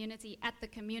the community at the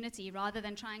community rather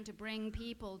than trying to bring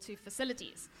people to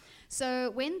facilities.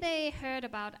 So when they heard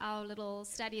about our little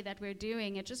study that we're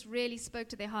doing, it just really spoke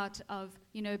to their heart of,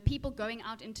 people going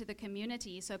out into the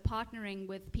community, so partnering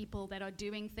with people that are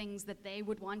doing things that they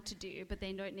would want to do, but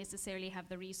they don't necessarily have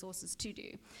the resources to do.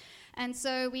 And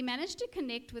so we managed to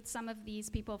connect with some of these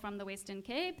people from the Western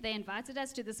Cape. They invited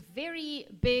us to this very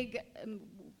big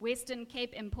Western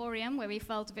Cape Emporium where we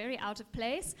felt very out of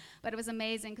place, but it was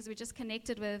amazing because we just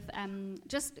connected with,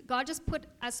 God just put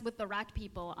us with the right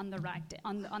people on the right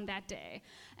on that day.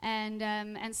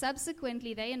 And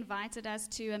subsequently they invited us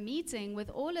to a meeting with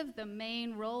all of the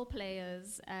main role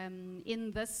players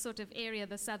in this sort of area,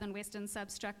 the southern western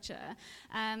substructure.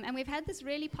 And we've had this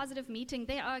really positive meeting.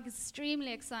 They are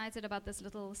extremely excited about this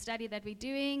little study that we're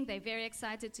doing. They're very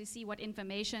excited to see what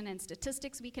information and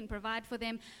statistics we can provide for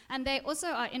them. And they also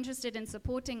are interested in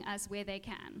supporting us where they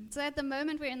can. So at the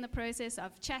moment, we're in the process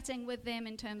of chatting with them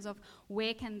in terms of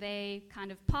where can they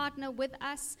kind of partner with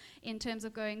us in terms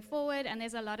of going forward, and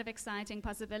there's a lot of exciting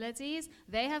possibilities.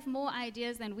 They have more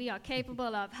ideas than we are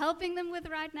capable of helping them with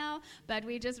right now, but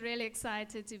we're just really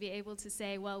excited to be able to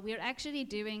say, well, we're actually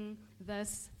doing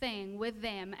this thing with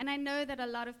them. And I know that a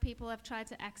lot of people have tried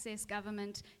to access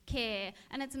government care,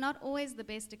 and it's not always the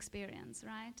best experience,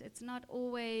 right? It's not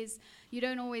always, you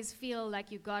don't always feel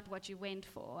like you got what you went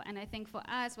for. And I think for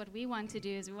us, what we want to do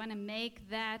is we want to make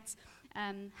that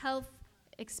health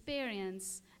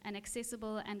experience an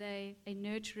accessible and a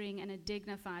nurturing and a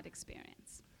dignified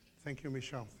experience. Thank you,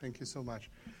 Michelle. Thank you so much.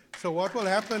 So what will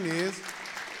happen is,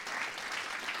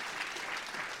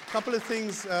 couple of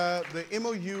things. The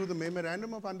MOU, the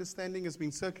Memorandum of Understanding, has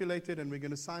been circulated, and we're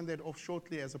going to sign that off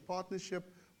shortly as a partnership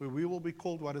where we will be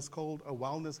called what is called a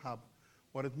wellness hub.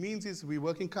 What it means is we're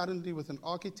working currently with an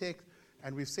architect,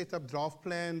 and we've set up draft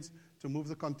plans to move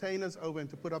the containers over and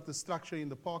to put up the structure in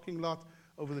the parking lot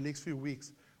over the next few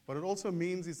weeks. What it also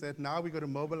means is that now we've got to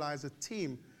mobilize a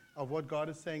team of what God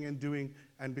is saying and doing,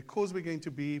 and because we're going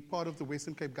to be part of the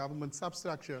Western Cape government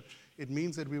substructure, it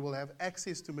means that we will have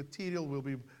access to material, we'll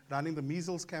be running the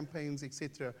measles campaigns,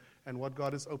 etc., and what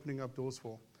God is opening up doors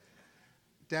for.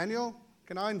 Daniel,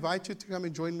 can I invite you to come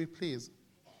and join me, please?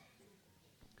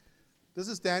 This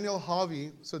is Daniel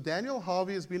Harvey. So Daniel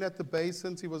Harvey has been at the Bay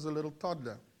since he was a little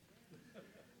toddler.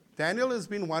 Daniel has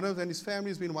been and his family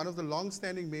has been one of the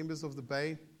long-standing members of the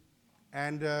Bay.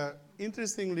 And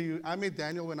interestingly, I met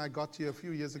Daniel when I got here a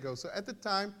few years ago. So at the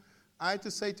time, I had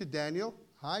to say to Daniel,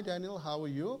 "Hi, Daniel, how are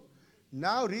you?"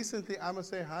 Now, recently, I must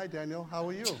say, "Hi, Daniel, how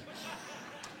are you?"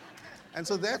 And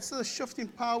so that's the shift in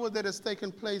power that has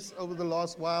taken place over the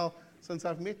last while since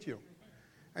I've met you.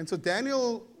 And so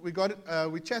Daniel,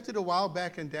 we chatted a while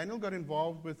back, and Daniel got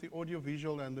involved with the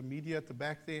audiovisual and the media at the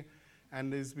back there,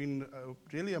 and it's been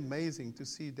really amazing to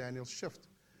see Daniel shift.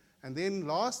 And then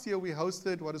last year, we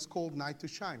hosted what is called Night to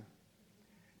Shine.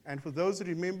 And for those who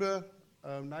remember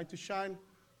Night to Shine,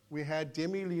 we had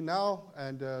Demi Linal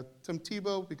and Tim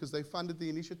Tebow, because they funded the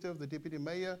initiative, the deputy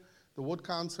mayor, the ward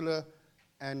councillor,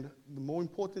 and more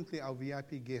importantly, our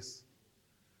VIP guests.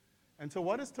 And so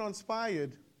what has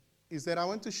transpired is that I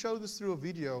want to show this through a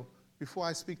video before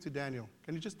I speak to Daniel.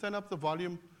 Can you just turn up the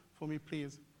volume for me,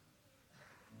 please?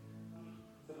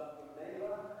 It's about your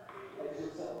neighbor as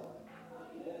yourself.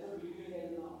 And that's what we're doing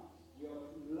every night. We are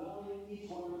allowing each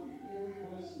one of you, every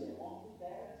person here, on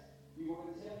that, we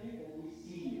want to tell you that we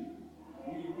see you.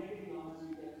 We recognize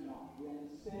you here tonight. We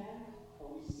understand and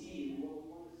we see you. What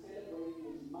we want to celebrate you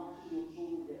as much as your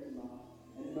children here tonight,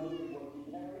 and know that what you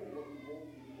carry, what you walk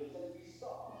through. Because as we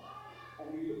start and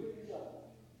we look at each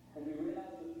other and we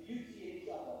realize the beauty in each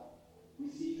other, we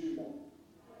see true love.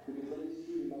 Because that is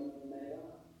true love of the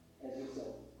neighbor as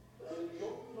yourself. So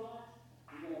enjoy tonight.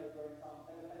 We're going to have a great time.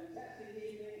 Have a fantastic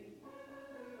evening.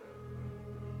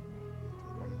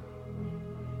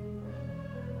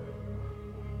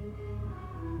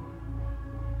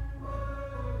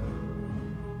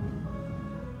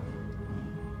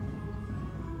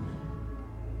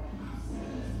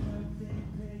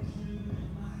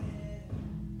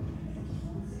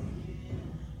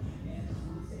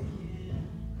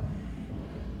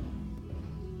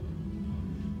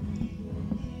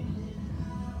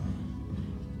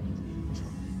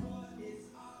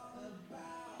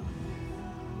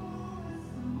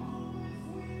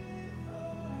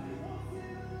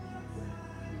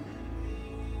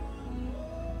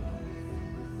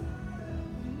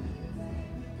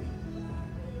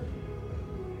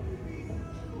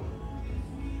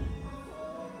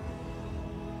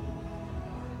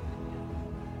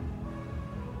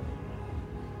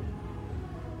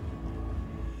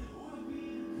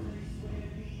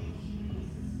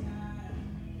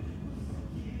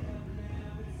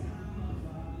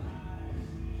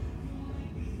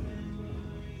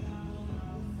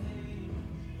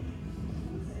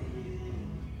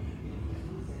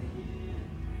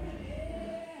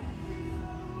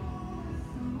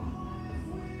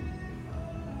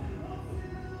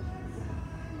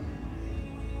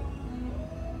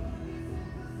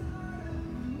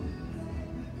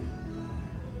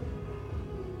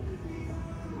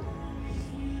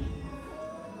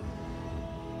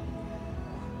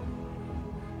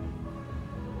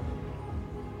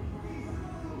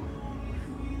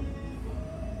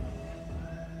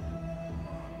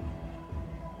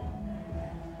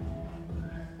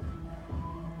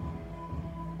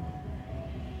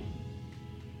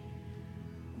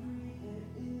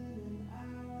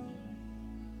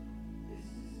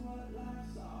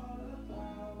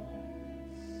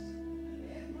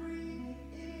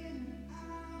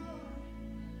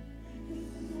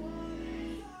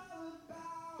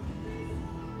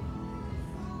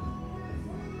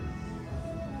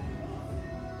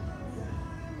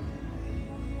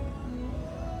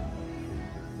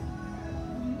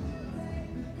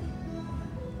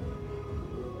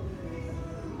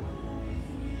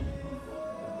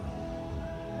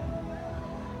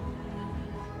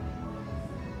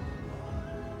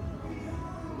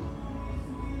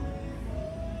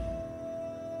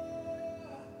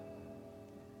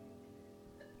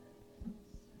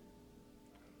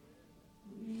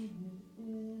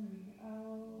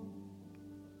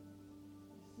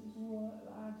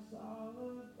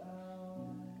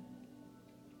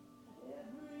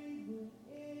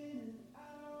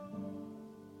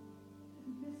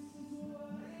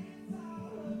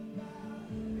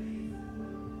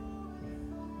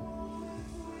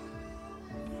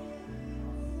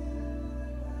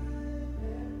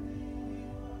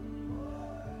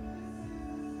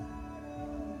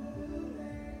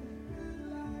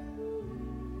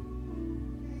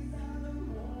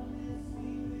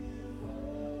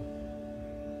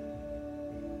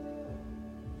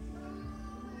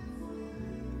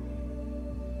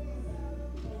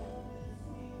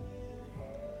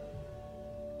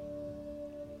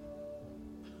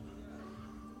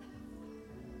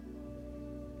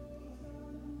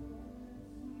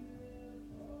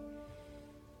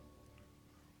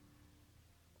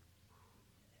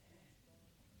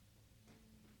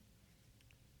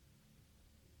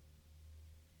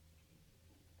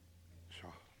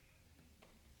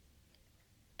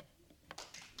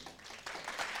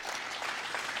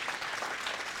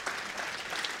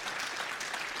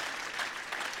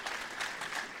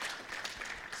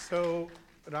 So,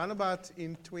 around about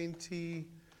in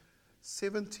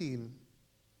 2017,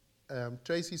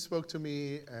 Tracy spoke to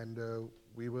me, and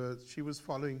she was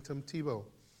following Tim Tebow.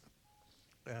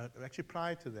 Actually,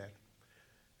 prior to that,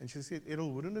 and she said,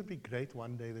 "Errol, wouldn't it be great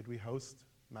one day that we host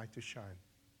Night to Shine?"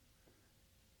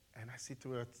 And I said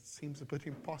to her, "It seems a bit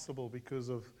impossible because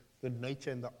of the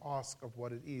nature and the ask of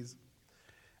what it is."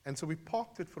 And so we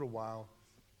parked it for a while.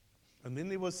 And then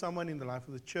there was someone in the life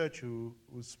of the church who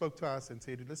spoke to us and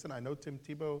said, "Listen, I know Tim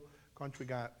Tebow, can't you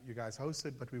guys host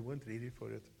it?" But we weren't ready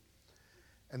for it.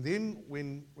 And then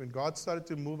when God started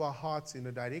to move our hearts in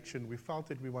a direction, we felt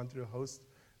that we wanted to host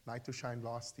Night to Shine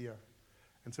last year.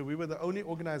 And so we were the only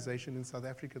organization in South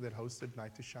Africa that hosted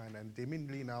Night to Shine. And Demi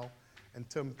Linau and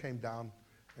Tim came down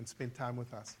and spent time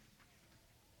with us.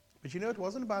 But it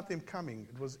wasn't about them coming.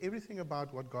 It was everything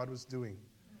about what God was doing.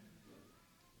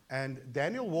 And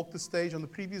Daniel walked the stage on the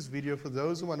previous video. For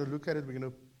those who want to look at it, we're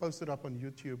going to post it up on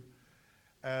YouTube.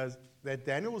 That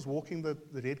Daniel was walking the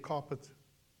red carpet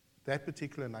that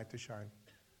particular Night to Shine.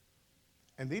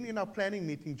 And then in our planning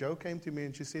meeting, Jo came to me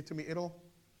and she said to me, "Errol,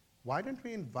 why don't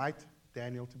we invite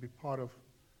Daniel to be part of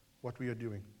what we are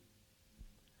doing?"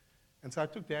 And so I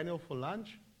took Daniel for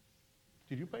lunch.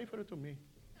 Did you pay for it or me?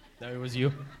 No, it was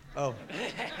you. Oh.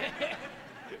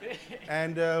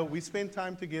 And we spent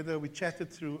time together. We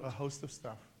chatted through a host of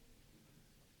stuff.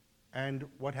 And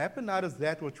what happened out of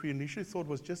that, which we initially thought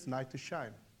was just Night to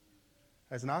Shine,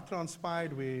 has now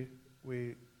transpired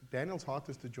where Daniel's heart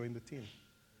is to join the team.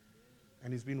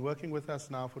 And he's been working with us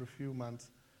now for a few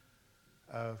months,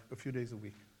 a few days a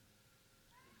week.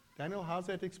 Daniel, how's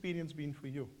that experience been for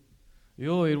you?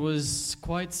 It was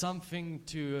quite something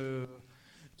to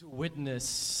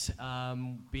witness,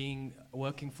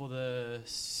 working for the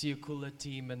Siakula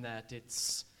team, and that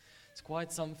it's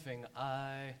quite something.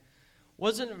 I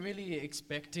wasn't really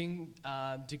expecting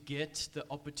to get the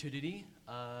opportunity.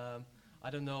 I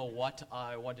don't know what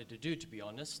I wanted to do, to be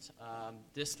honest.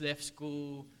 Just left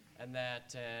school and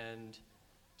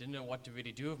didn't know what to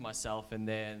really do with myself. And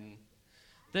then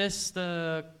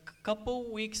the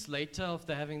couple weeks later,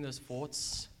 after having those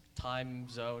thoughts, time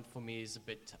zone for me is a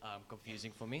bit confusing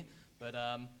for me. But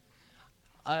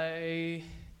I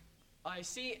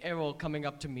see Errol coming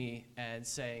up to me and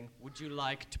saying, "Would you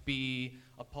like to be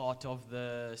a part of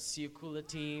the Siakula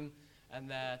team?"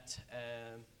 And I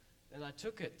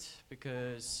took it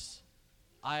because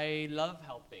I love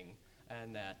helping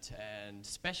and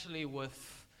especially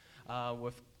with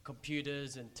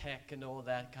computers and tech and all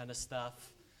that kind of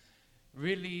stuff.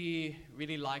 Really,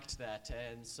 really liked that,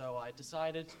 and so I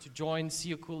decided to join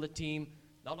Siakula team.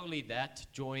 Not only that,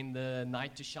 join the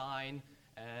Night to Shine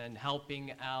and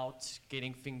helping out,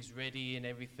 getting things ready and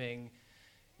everything.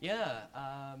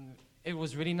 It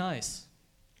was really nice.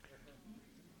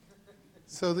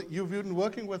 So you've been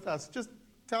working with us. Just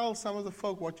tell some of the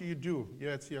folk what you do here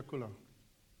at Siakula.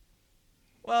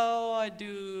 Well, I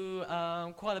do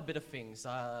quite a bit of things.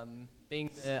 Being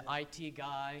the IT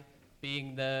guy,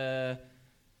 being the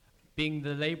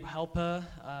labor helper.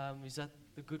 Is that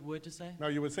a good word to say? No,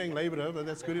 you were saying laborer, but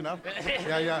that's good enough.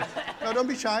 Yeah. No, don't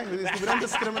be shy. We don't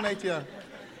discriminate here.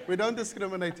 We don't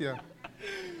discriminate here.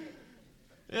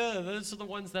 Yeah, those are the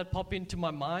ones that pop into my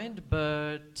mind.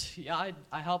 But yeah,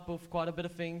 I help with quite a bit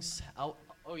of things. I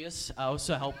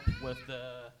also help with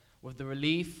the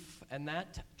relief and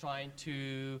that, trying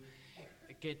to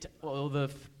get all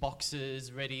the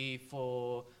boxes ready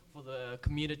for the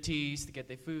communities to get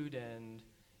their food, and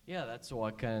yeah, that's all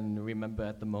I can remember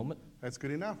at the moment. That's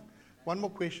good enough. One more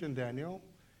question, Daniel,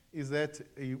 is that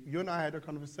you and I had a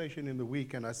conversation in the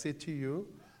week, and I said to you,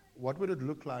 what would it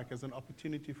look like as an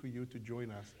opportunity for you to join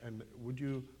us, and would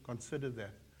you consider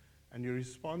that? And your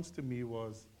response to me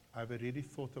was, "I've already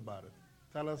thought about it."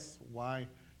 Tell us why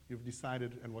you've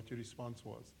decided and what your response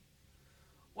was.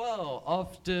 Well,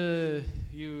 after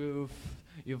you've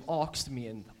asked me,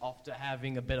 and after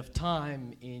having a bit of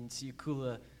time in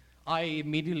Siakula, I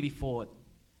immediately thought,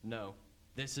 no,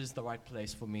 this is the right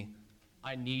place for me.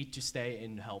 I need to stay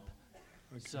and help.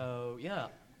 Okay. So yeah,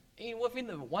 within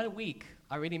the 1 week,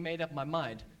 I already made up my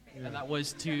mind, and that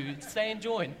was to stay and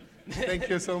join. Thank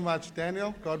you so much,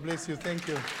 Daniel. God bless you. Thank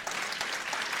you.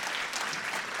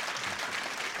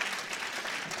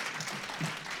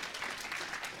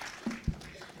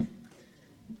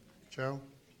 Joe.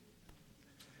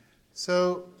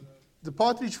 So the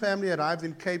Partridge family arrived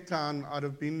in Cape Town out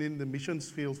of being in the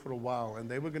missions field for a while, and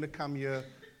they were going to come here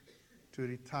to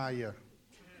retire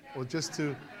or just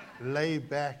to lay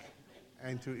back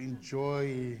and to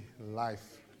enjoy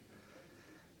life.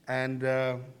 And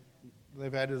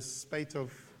they've had a spate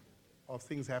of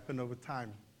things happen over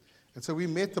time. And so we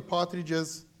met the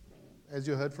Partridges, as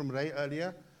you heard from Ray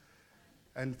earlier.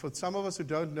 And for some of us who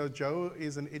don't know, Joe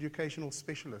is an educational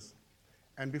specialist.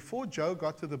 And before Joe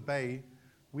got to the Bay,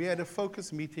 we had a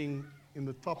focus meeting in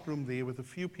the top room there with a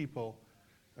few people.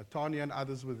 Tanya and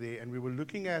others were there, and we were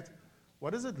looking at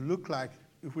what does it look like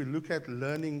if we look at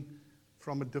learning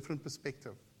from a different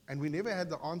perspective. And we never had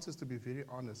the answers, to be very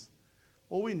honest.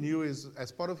 All we knew is,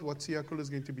 as part of what Siakula is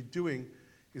going to be doing,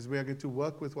 is we are going to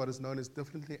work with what is known as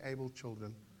differently abled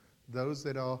children. Those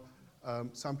that are,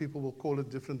 some people will call it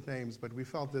different names, but we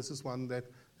felt this is one that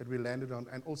we landed on,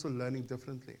 and also learning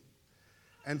differently.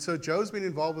 And so Joe's been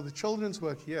involved with the children's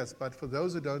work, yes, but for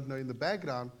those who don't know, in the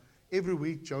background, every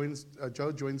week Joe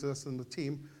joins us in the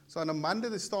team. So on a Monday,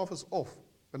 the staff is off,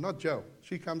 but not Joe.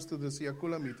 She comes to the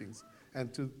Siakula meetings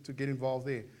and to get involved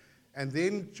there. And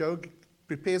then Joe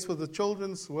prepares for the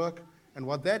children's work and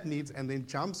what that needs, and then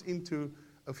jumps into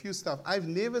a few stuff. I've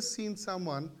never seen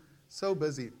someone so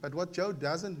busy. But what Joe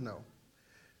doesn't know,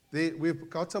 we've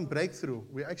got some breakthrough.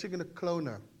 We're actually going to clone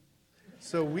her.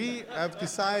 So we have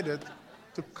decided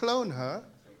to clone her.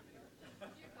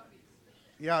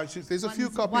 Yeah, there's a few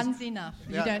copies. One's enough.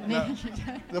 Yeah, You don't no. need.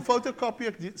 The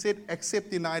photocopier said accept,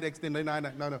 denied,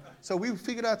 denied. No. So we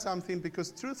figured out something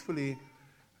because truthfully,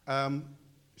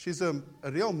 she's a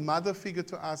real mother figure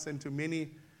to us and to many.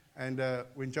 And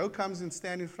when Joe comes and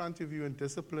stands in front of you and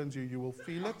disciplines you, you will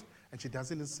feel it. And she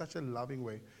does it in such a loving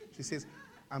way. She says,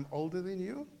 I'm older than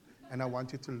you, and I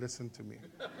want you to listen to me.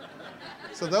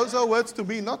 So those are words to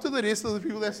me, not to the rest of the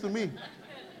people, that's to me.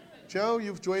 Joe,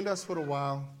 you've joined us for a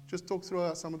while. Just talk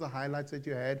through some of the highlights that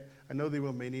you had. I know there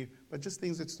were many, but just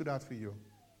things that stood out for you.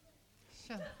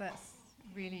 Sure, that's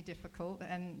really difficult.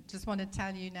 And just want to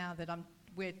tell you now that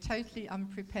we're totally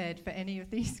unprepared for any of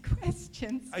these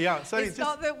questions. Yeah, sorry. It's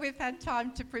not that we've had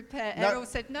time to prepare. No. Errol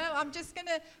said, no,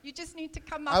 you just need to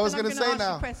come up I was and I'm going going to to say ask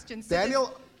now, you questions. So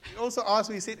Daniel also asked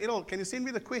me, he said, Errol, can you send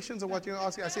me the questions of what you're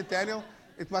asking? I said, Daniel,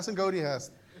 it mustn't go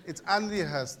rehearsed. It's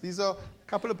unrehearsed. These are a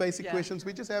couple of basic questions.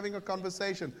 We're just having a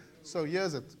conversation. So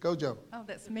here's it. Go, Joe. Oh,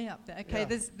 that's me up there. Okay,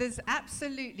 Yeah. there's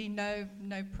absolutely no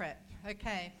prep.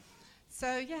 Okay,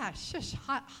 so yeah,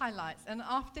 highlights. And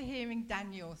after hearing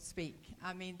Daniel speak,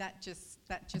 I mean that just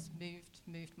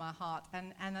moved my heart,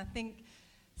 and I think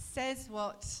says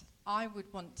what I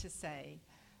would want to say,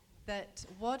 that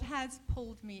what has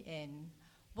pulled me in,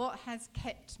 what has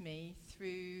kept me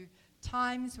through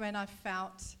times when I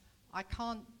felt I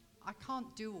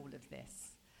can't do all of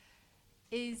this,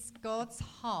 is God's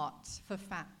heart for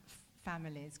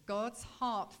families, God's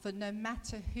heart for no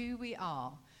matter who we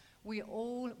are.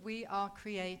 We are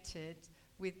created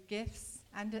with gifts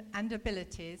and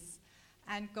abilities,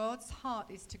 and God's heart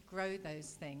is to grow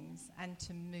those things and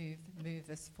to move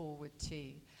us forward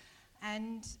too.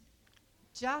 And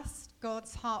just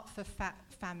God's heart for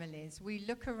families. We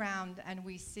look around and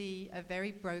we see a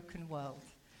very broken world.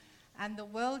 And the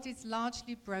world is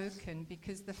largely broken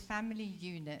because the family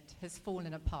unit has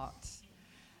fallen apart.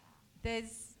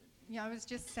 I was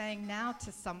just saying now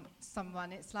to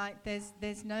someone, it's like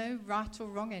there's no right or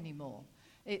wrong anymore.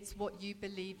 It's what you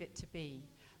believe it to be.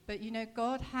 But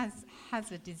God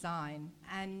has a design,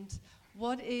 and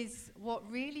what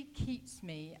really keeps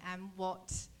me and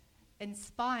what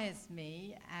inspires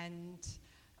me and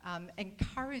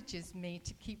encourages me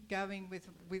to keep going with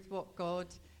what God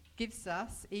gives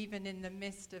us, even in the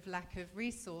midst of lack of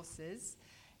resources,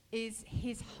 is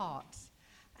his heart.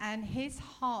 And his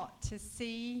heart to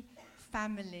see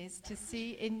families, to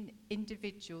see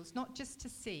individuals, not just to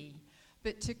see,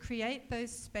 but to create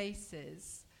those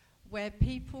spaces where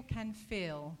people can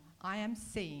feel, I am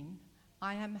seen,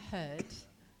 I am heard,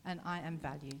 and I am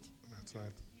valued. That's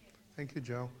right. Thank you,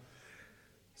 Joe.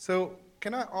 So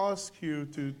can I ask you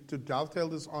to dovetail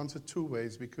this answer two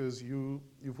ways, because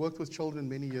you've worked with children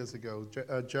many years ago.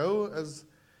 Joe has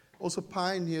also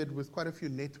pioneered with quite a few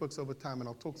networks over time, and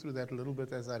I'll talk through that a little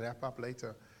bit as I wrap up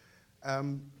later.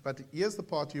 But here's the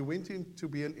part. You went in to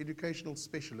be an educational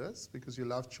specialist because you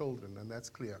love children, and that's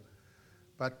clear.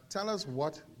 But tell us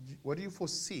what do you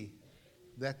foresee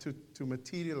that to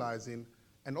materialize in,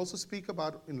 and also speak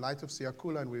about in light of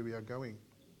Siakula and where we are going.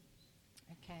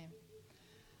 Okay.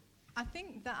 I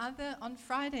think on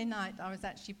Friday night, I was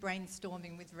actually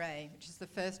brainstorming with Ray, which is the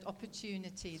first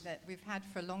opportunity that we've had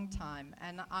for a long time.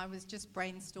 And I was just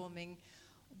brainstorming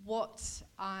what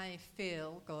I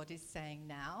feel God is saying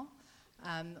now,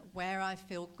 where I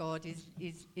feel God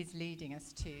is leading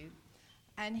us to.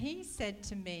 And he said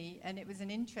to me, and it was an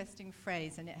interesting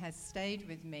phrase, and it has stayed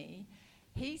with me,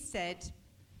 he said,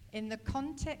 in the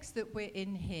context that we're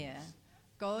in here,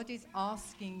 God is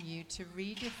asking you to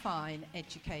redefine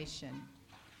education.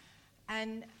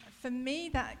 And for me,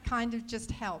 that kind of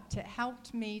just helped. It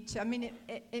helped me to, I mean,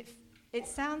 it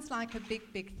sounds like a big,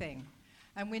 big thing.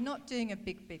 And we're not doing a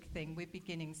big, big thing. We're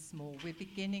beginning small. We're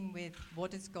beginning with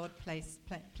what has God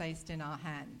placed in our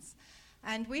hands.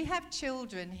 And we have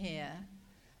children here.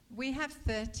 We have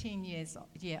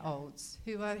 13-year-olds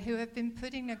who have been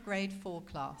put in a grade 4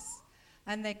 class,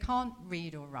 and they can't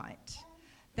read or write.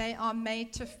 They are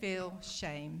made to feel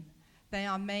shame. They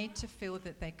are made to feel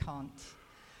that they can't.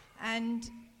 And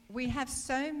we have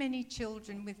so many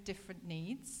children with different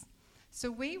needs. So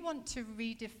we want to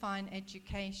redefine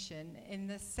education in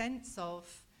the sense of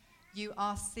you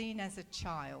are seen as a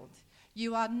child.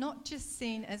 You are not just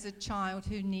seen as a child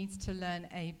who needs to learn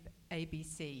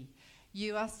ABC.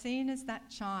 You are seen as that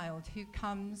child who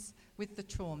comes with the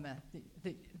trauma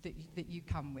that you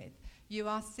come with. You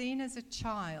are seen as a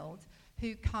child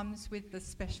who comes with the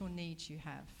special needs you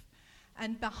have.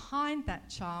 And behind that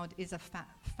child is a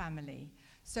family.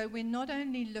 So we're not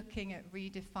only looking at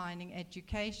redefining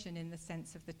education in the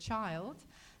sense of the child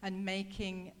and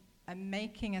making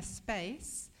a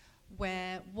space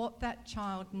where what that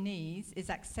child needs is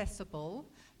accessible,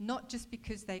 not just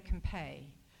because they can pay,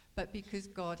 but because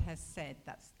God has said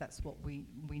that's what we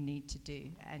need to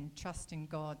do, and trusting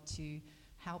God to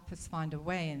help us find a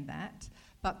way in that.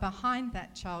 But behind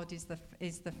that child is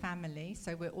the family.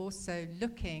 So we're also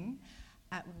looking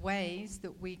at ways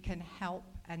that we can help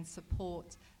and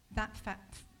support that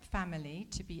family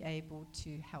to be able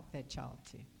to help their child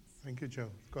too. Thank you, Joe.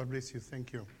 God bless you.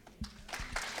 Thank you.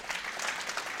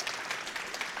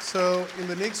 So in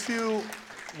the next few,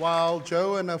 while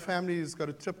Joe and her family has got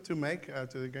a trip to make,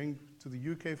 they're going to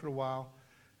the UK for a while,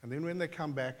 and then when they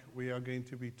come back, we are going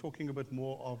to be talking a bit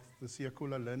more of the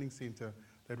Siakula Learning Center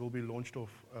that will be launched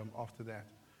off after that.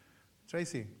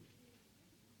 Tracy.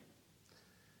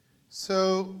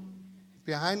 So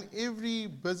behind every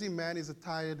busy man is a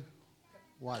tired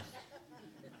wife.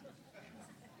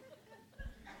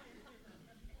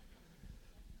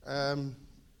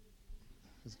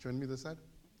 Just join me this side.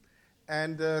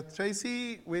 And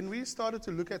Tracy, when we started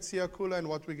to look at Siakula and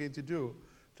what we're going to do,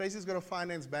 Tracy's got a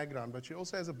finance background, but she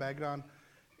also has a background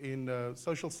in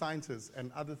social sciences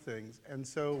and other things. And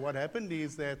so what happened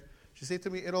is that she said to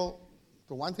me, Errol,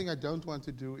 the one thing I don't want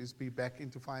to do is be back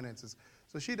into finances.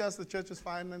 So she does the church's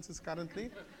finances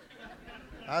currently.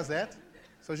 How's that?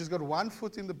 So she's got one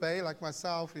foot in the bay, like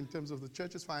myself, in terms of the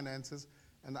church's finances,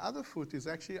 and the other foot is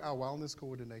actually our wellness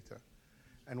coordinator.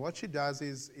 And what she does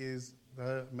is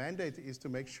the mandate is to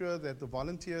make sure that the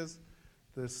volunteers,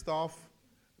 the staff,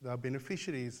 the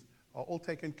beneficiaries are all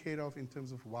taken care of in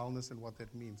terms of wellness and what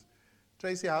that means.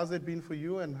 Tracy, how's that been for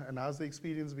you, and how's the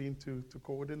experience been to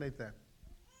coordinate that?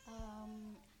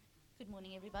 Good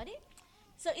morning, everybody.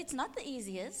 So it's not the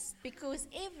easiest because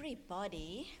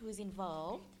everybody who's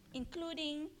involved,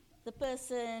 including the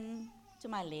person to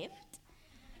my left,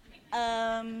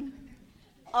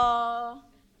 are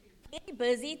very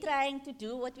busy trying to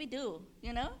do what we do,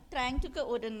 trying to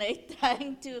coordinate,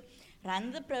 trying to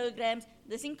run the programs.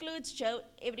 This includes Joe,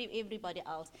 everybody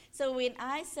else. So when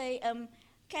I say,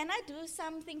 can I do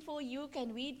something for you?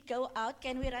 Can we go out?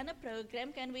 Can we run a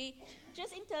program? Can we,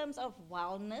 just in terms of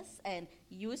wellness and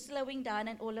you slowing down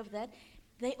and all of that,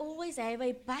 they always have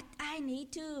a, but I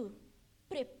need to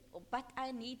prep, but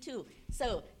I need to.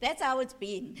 So that's how it's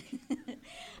been.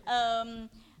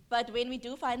 But when we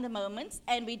do find the moments,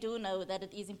 and we do know that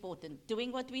it is important,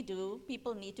 doing what we do,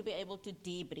 people need to be able to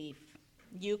debrief.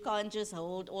 You can't just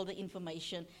hold all the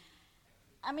information.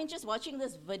 I mean, just watching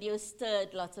this video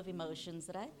stirred lots of emotions,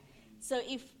 right? So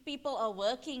if people are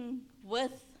working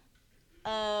with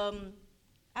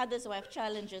others who have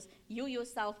challenges, you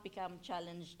yourself become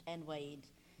challenged and weighed.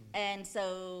 And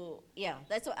so, yeah,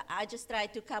 that's what I just try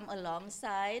to come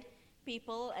alongside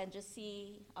people and just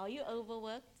see, are you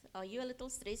overworked? Are you a little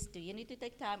stressed? Do you need to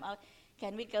take time out?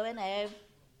 Can we go and have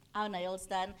our nails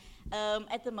done?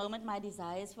 At the moment, my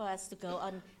desire is for us to go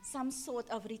on some sort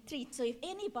of retreat. So if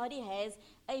anybody has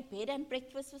a bed and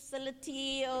breakfast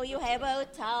facility, or you have a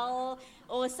hotel,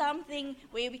 or something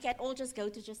where we can all just go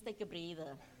to just take a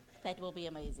breather, that will be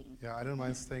amazing. Yeah, I don't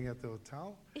mind staying at the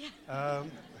hotel.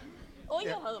 Or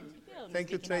your home.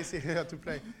 Thank you, Tracy, here to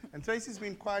play. And Tracy's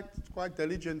been quite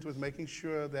diligent with making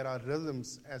sure that our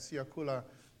rhythms as Siakula,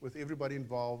 with everybody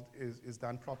involved, is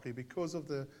done properly because of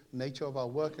the nature of our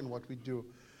work and what we do.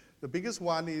 The biggest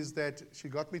one is that she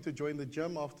got me to join the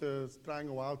gym after trying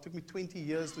a while. It took me 20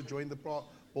 years to join the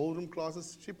ballroom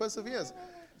classes. She perseveres.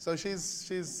 So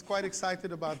she's quite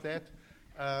excited about that.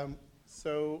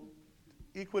 So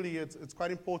equally, it's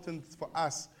quite important for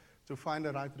us to find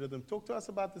the right rhythm. Talk to us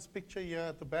about this picture here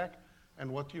at the back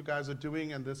and what you guys are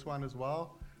doing, and this one as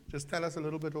well. Just tell us a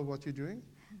little bit of what you're doing.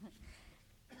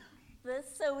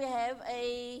 So we have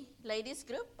a ladies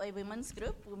group, a women's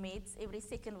group who meets every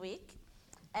second week.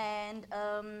 And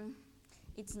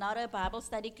it's not a Bible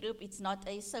study group, it's not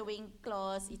a sewing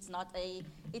class, it's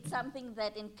something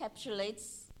that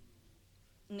encapsulates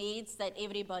needs that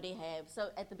everybody have. So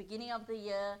at the beginning of the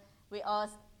year, we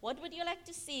asked, what would you like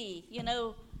to see? You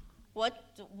know, what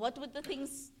would the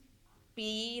things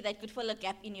be that could fill a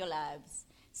gap in your lives?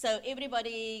 So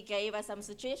everybody gave us some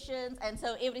suggestions, and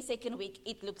so every second week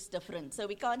it looks different. So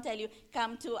we can't tell you,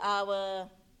 come to our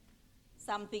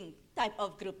something type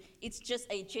of group. It's just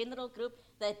a general group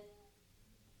that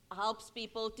helps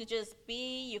people to just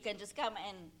be. You can just come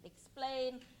and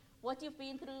explain what you've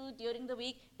been through during the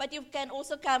week, but you can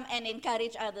also come and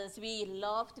encourage others. We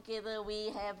laugh together, we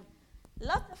have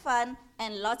lots of fun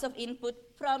and lots of input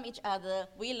from each other.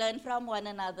 We learn from one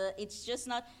another. It's just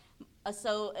not,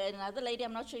 so another lady,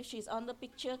 I'm not sure if she's on the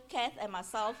picture, Kath and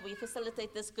myself, we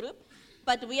facilitate this group,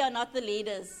 but we are not the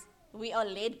leaders. We are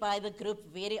led by the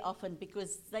group very often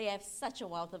because they have such a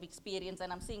wealth of experience,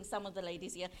 and I'm seeing some of the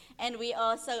ladies here. And we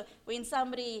are, so when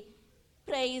somebody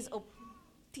prays or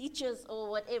teaches or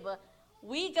whatever,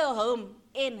 we go home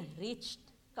enriched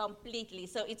completely.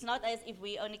 So it's not as if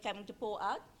we're only coming to pour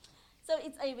out. So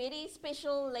it's a very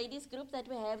special ladies group that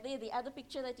we have there. The other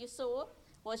picture that you saw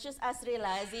was just us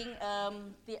realizing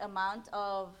the amount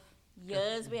of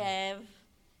years we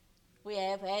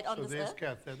have had on this earth. So there's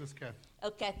Kath, that is Kath.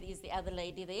 Oh, Kathy is the other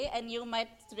lady there. And you might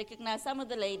recognize some of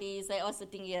the ladies, they are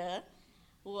sitting here,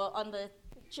 who are on the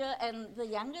picture. And the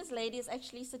youngest lady is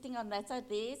actually sitting on that side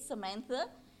there, Samantha.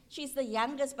 She's the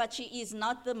youngest, but she is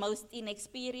not the most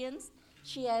inexperienced.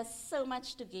 She has so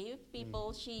much to give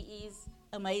people. She is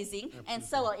amazing. Absolutely. And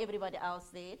so are everybody else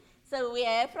there. So we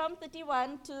have from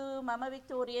 31 to Mama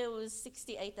Victoria, who's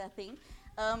 68, I think.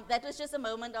 That was just a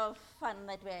moment of fun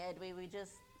that we had, where we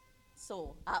just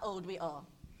saw how old we are.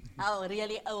 How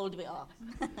really old we are.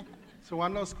 So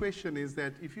one last question is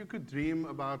that if you could dream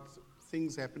about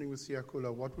things happening with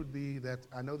Siakula, what would be that?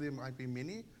 I know there might be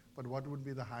many, but what would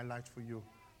be the highlight for you?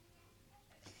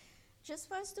 Just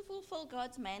for us to fulfill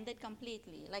God's mandate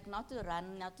completely, like not to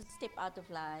run, not to step out of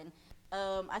line.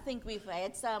 I think we've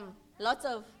had lots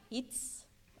of hits.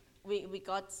 We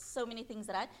got so many things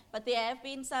right, but there have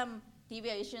been some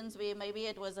deviations where maybe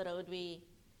it was a road we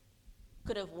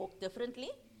could have walked differently.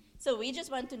 So we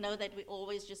just want to know that we're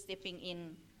always just stepping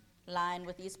in line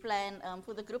with His plan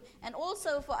for the group. And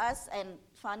also for us, and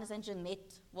Farnes and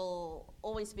Jeanette will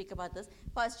always speak about this,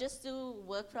 for us just to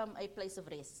work from a place of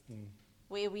rest,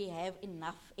 where we have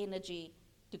enough energy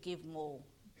to give more.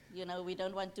 You know, we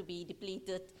don't want to be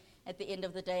depleted at the end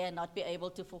of the day and not be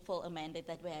able to fulfill a mandate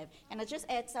that we have. And I'll just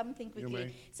add something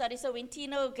quickly. Sorry, so when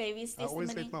Tino gave his testimony... I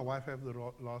always let my wife have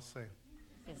the last say.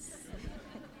 Yes.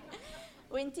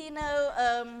 When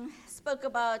Tino spoke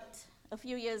about a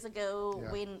few years ago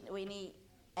when he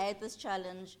had this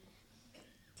challenge,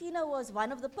 Tino was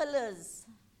one of the pillars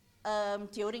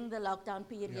during the lockdown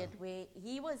period where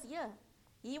he was here.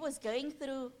 He was going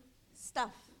through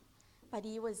stuff, but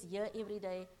he was here every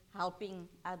day helping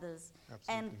others.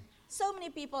 Absolutely. And so many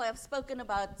people have spoken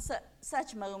about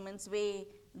such moments where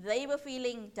they were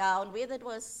feeling down, whether it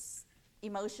was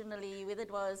emotionally, whether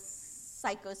it was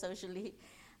psychosocially.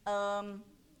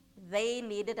 They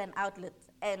needed an outlet.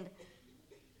 And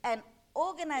an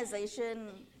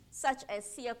organization such as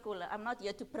Siakula, I'm not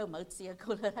here to promote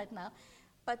Siakula right now,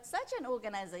 but such an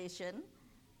organization,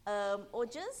 or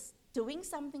just doing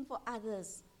something for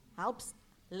others, helps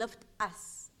lift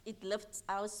us. It lifts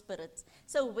our spirits.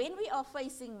 So when we are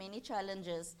facing many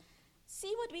challenges,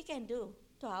 see what we can do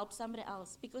to help somebody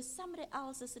else, because somebody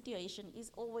else's situation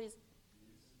is always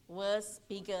worse,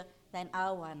 bigger than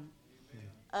our one.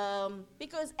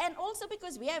 Because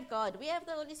we have God, we have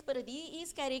the Holy Spirit, He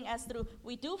is carrying us through.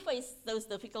 We do face those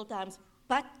difficult times,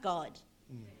 but God.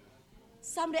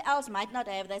 Somebody else might not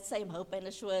have that same hope and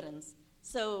assurance.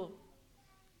 So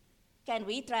can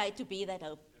we try to be that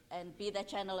hope and be that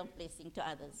channel of blessing to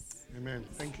others? Amen.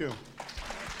 Thank you.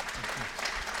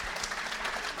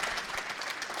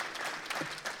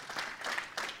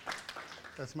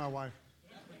 That's my wife.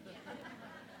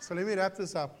 So let me wrap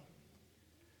this up.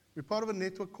 We're part of a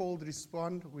network called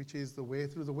Respond, which is the way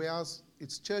through the warehouse.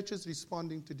 It's churches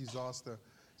responding to disaster.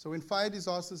 So when fire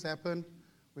disasters happen,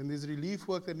 when there's relief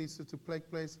work that needs to take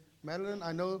place, Madeline,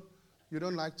 I know you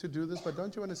don't like to do this, but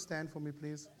don't you want to stand for me,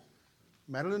 please?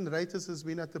 Madeline Reiters has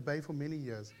been at the Bay for many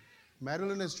years.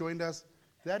 Madeline has joined us.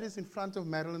 That is in front of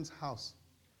Madeline's house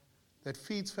that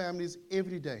feeds families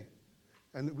every day.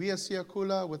 And we as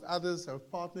Siakula, with others, have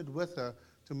partnered with her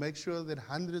to make sure that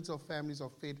hundreds of families are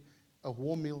fed a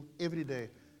warm meal every day.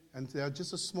 And they are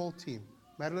just a small team.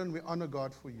 Madeline, we honor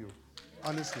God for you,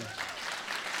 honestly.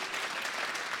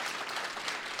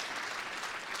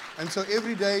 And so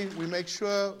every day we make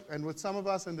sure, and with some of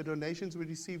us and the donations we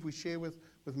receive, we share with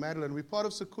Madeline. We're part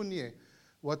of Sekunye.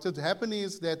 What had happened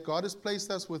is that God has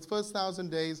placed us with First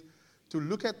 1,000 Days to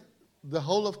look at the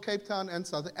whole of Cape Town and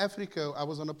South Africa. I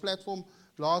was on a platform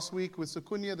last week with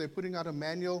Sekunye. They're putting out a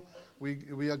manual.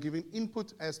 We are giving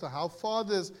input as to how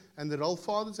fathers and the role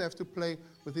fathers have to play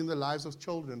within the lives of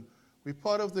children. We're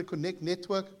part of the Connect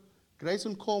Network. Grace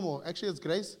and Cornwall, actually it's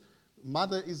Grace.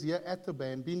 Mother is here at the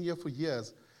band, been here for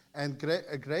years. And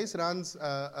Grace runs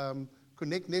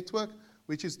Connect Network,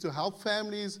 which is to help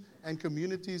families and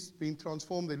communities being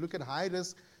transformed. They look at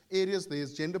high-risk areas.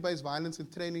 There's gender-based violence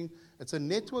and training. It's a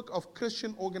network of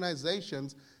Christian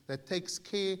organizations that takes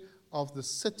care of the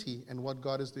city and what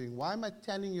God is doing. Why am I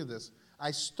telling you this?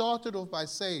 I started off by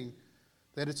saying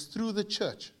that it's through the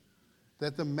church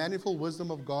that the manifold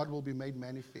wisdom of God will be made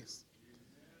manifest.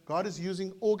 God is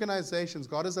using organizations.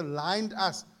 God has aligned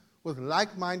us with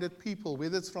like-minded people,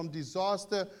 whether it's from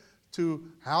disaster to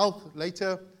health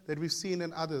later that we've seen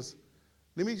in others.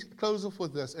 Let me close off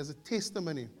with this as a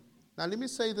testimony. Now, let me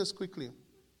say this quickly.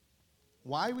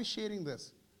 Why are we sharing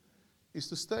this? Is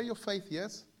to stir your faith,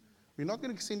 yes? We're not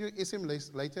going to send you an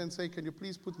SMS later and say, can you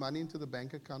please put money into the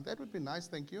bank account? That would be nice,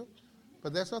 thank you.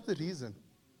 But that's not the reason.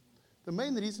 The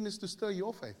main reason is to stir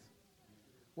your faith.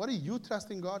 What are you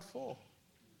trusting God for?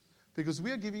 Because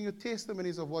we are giving you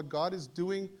testimonies of what God is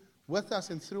doing with us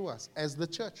and through us as the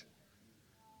church.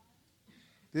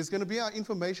 There's going to be our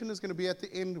information is going to be at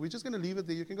the end. We're just going to leave it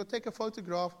there. You can go take a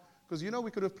photograph because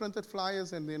we could have printed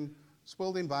flyers and then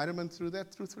spoil the environment through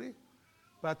that, through three.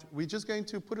 But we're just going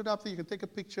to put it up there. You can take a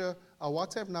picture. Our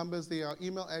WhatsApp numbers there, our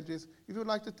email address. If you would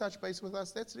like to touch base with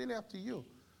us, that's really up to you.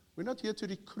 We're not here to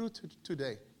recruit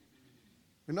today.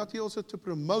 We're not here also to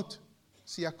promote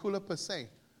Siakula per se.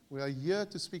 We are here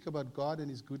to speak about God and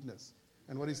His goodness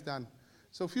and what He's done.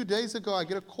 So a few days ago, I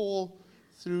get a call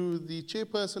through the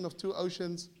chairperson of Two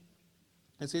Oceans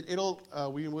and said, Errol,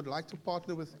 we would like to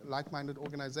partner with like-minded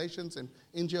organizations and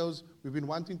NGOs. We've been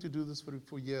wanting to do this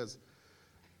for years.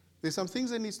 There's some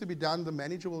things that needs to be done. The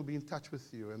manager will be in touch with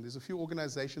you. And there's a few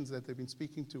organizations that they've been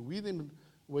speaking to. We then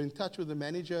were in touch with the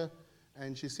manager,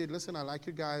 and she said, listen, I like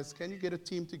you guys. Can you get a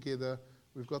team together?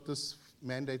 We've got this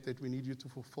mandate that we need you to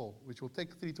fulfill, which will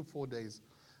take 3 to 4 days.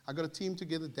 I got a team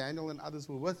together. Daniel and others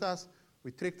were with us.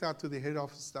 We trekked out to the head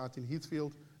office out in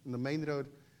Heathfield, in the main road.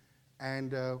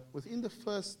 And within the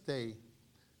first day,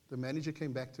 the manager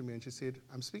came back to me and she said,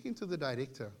 I'm speaking to the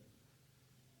director.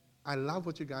 I love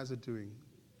what you guys are doing,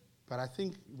 but I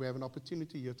think we have an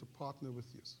opportunity here to partner with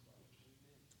you.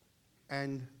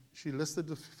 And she listed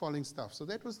the following stuff. So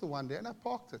that was the one day, and I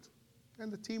parked it.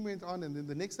 And the team went on, and then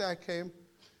the next day I came,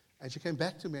 and she came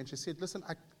back to me and she said, listen,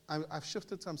 I've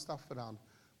shifted some stuff around.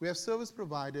 We have service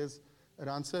providers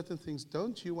around certain things.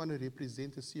 Don't you want to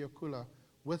represent the Siakula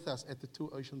with us at the Two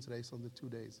Oceans race on the 2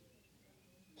 days?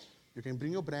 You can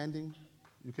bring your branding.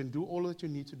 You can do all that you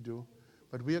need to do.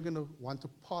 But we are going to want to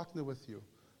partner with you.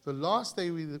 The last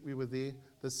day we were there,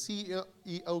 the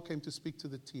CEO came to speak to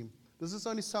the team. This is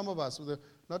only some of us.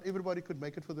 Not everybody could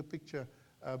make it for the picture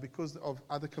because of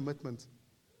other commitments.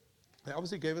 They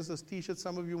obviously gave us this T-shirt.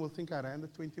 Some of you will think I ran the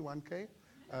 21K.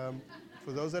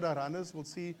 For those that are runners, will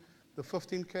see the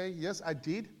 15K. Yes, I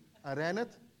did. I ran it.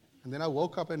 And then I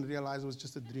woke up and realized it was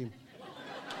just a dream.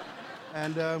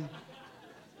 And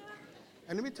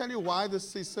let me tell you why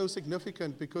this is so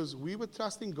significant, because we were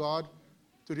trusting God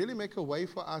to really make a way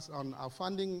for us on our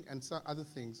funding and some other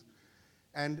things.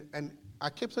 And I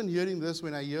kept on hearing this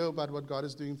when I hear about what God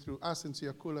is doing through us in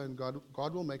Siakula, and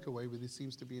God will make a way where there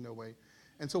seems to be no way.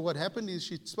 And so what happened is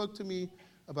she spoke to me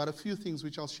about a few things,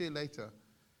 which I'll share later.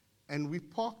 And we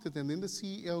parked it, and then the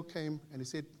CEO came and he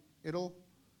said, Errol,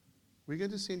 we're going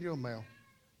to send you a mail.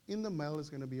 In the mail is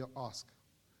going to be an ask.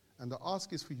 And the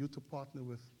ask is for you to partner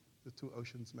with the Two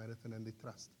Oceans Marathon and the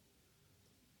Trust.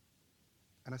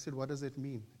 And I said, what does that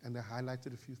mean? And they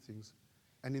highlighted a few things.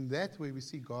 And in that way, we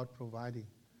see God providing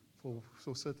for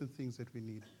certain things that we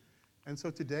need. And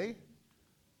so today,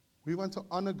 we want to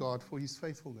honor God for His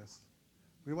faithfulness.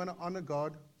 We want to honor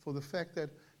God for the fact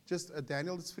that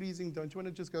Daniel, it's freezing. Don't you want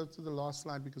to just go to the last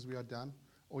slide because we are done?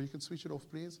 Or you can switch it off,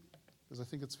 please, because I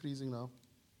think it's freezing now.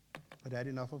 I'd had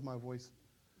enough of my voice.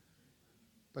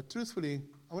 But truthfully,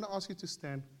 I want to ask you to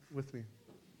stand with me.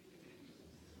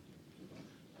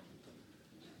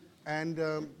 And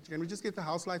can we just get the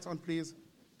house lights on, please?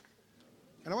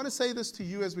 And I want to say this to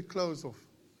you as we close off.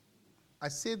 I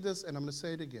said this, and I'm going to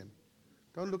say it again.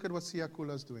 Don't look at what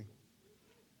Siakula is doing.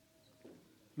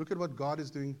 Look at what God is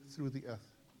doing through the earth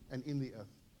and in the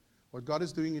earth. what God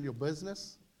is doing in your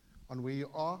business, on where you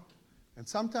are. And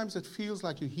sometimes it feels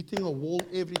like you're hitting a wall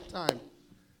every time.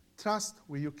 Trust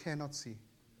where you cannot see.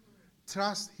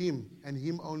 Trust Him and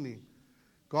Him only.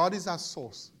 God is our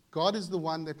source. God is the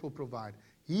one that will provide.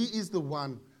 He is the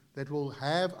one that will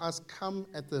have us come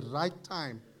at the right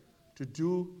time to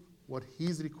do what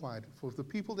He's required. For the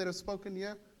people that have spoken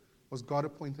here, was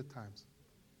God-appointed times.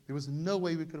 There was no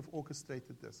way we could have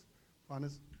orchestrated this.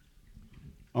 Hannes?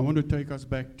 I want to take us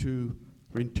back to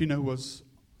when Tino was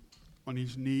on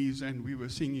his knees and we were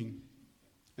singing.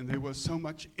 And there was so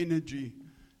much energy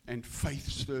and faith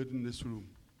stirred in this room.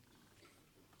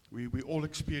 We all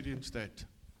experienced that.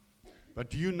 But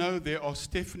do you know there are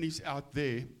Stephanies out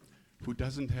there who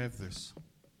doesn't have this?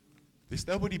 There's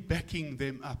nobody backing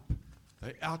them up.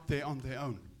 They're out there on their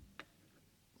own.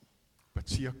 But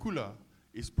Siakula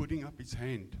is putting up his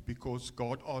hand because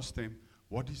God asked them,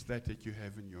 what is that you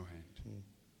have in your hand?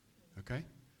 Okay?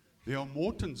 There are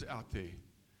Mortons out there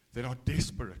that are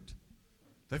desperate.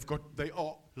 They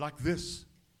are like this.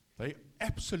 They're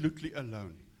absolutely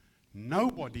alone.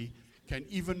 Nobody can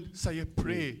even say a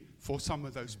prayer for some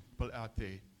of those people out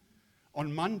there.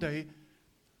 On Monday,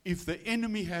 if the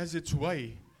enemy has its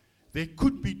way, there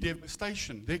could be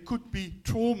devastation. There could be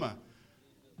trauma.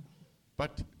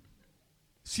 But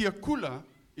Siakula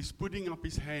is putting up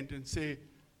his hand and say,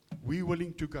 we're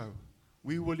willing to go.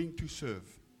 We're willing to serve.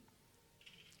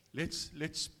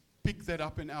 Let's pick that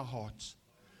up in our hearts.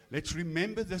 Let's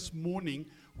remember this morning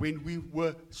when we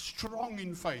were strong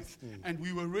in faith and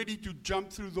we were ready to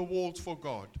jump through the walls for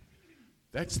God.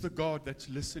 That's the God that's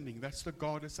listening. That's the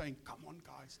God that's saying, come on,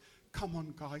 guys. Come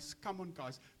on, guys. Come on,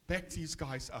 guys. Back these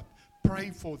guys up.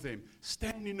 Pray for them.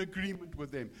 Stand in agreement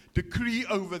with them. Decree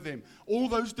over them. All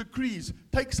those decrees.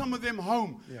 Take some of them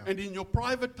home. Yeah. And in your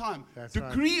private time, That's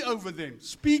decree over them.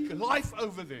 Speak life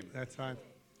over them. That's right.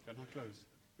 Can I close?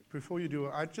 Before you do,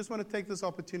 I just want to take this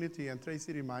opportunity, and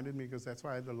Tracy reminded me, because that's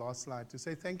why I had the last slide, to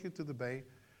say thank you to the Bay.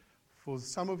 For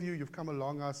some of you, you've come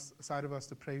alongside of us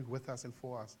to pray with us and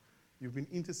for us. You've been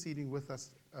interceding with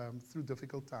us through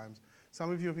difficult times.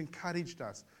 Some of you have encouraged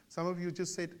us. Some of you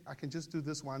just said, I can just do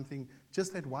this one thing.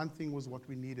 Just that one thing was what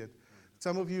we needed.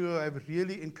 Some of you have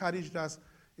really encouraged us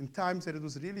in times that it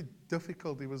was really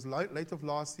difficult. It was late of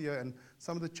last year, and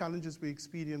some of the challenges we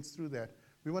experienced through that.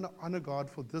 We want to honor God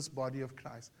for this body of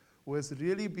Christ, who has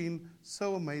really been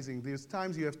so amazing. There's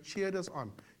times you have cheered us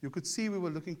on. You could see we were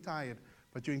looking tired,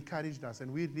 but you encouraged us,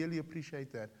 and we really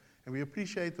appreciate that. And we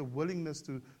appreciate the willingness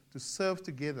to serve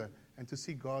together and to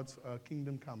see God's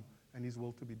kingdom come and His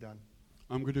will to be done.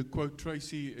 I'm going to quote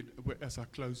Tracy as I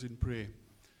close in prayer.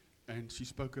 And she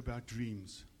spoke about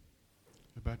dreams.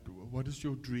 About what is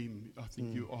your dream? I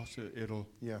think you asked her, Errol.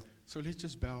 Yeah. So let's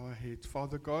just bow our heads.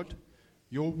 Father God,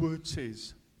 your word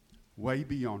says, way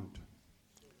beyond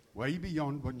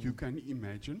what you can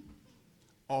imagine,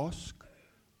 ask,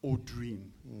 or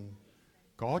dream.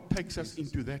 God takes us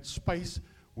into that space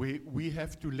where we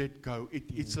have to let go.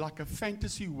 It's like a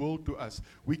fantasy world to us.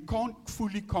 We can't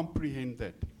fully comprehend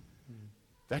that.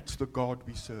 That's the God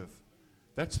we serve.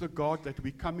 That's the God that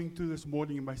we're coming to this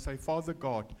morning and I say, Father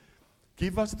God,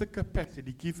 give us the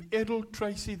capacity. Give Errol,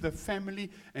 Tracy, the family,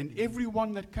 and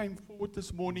everyone that came forward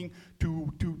this morning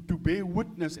to bear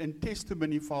witness and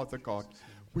testimony, Father God.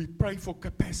 We pray for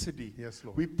capacity. Yes,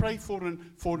 Lord. We pray for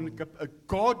a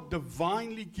God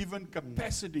divinely given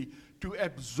capacity to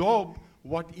absorb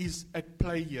what is at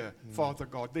play here, Father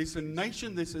God. There's a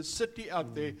nation, there's a city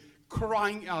out there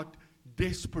crying out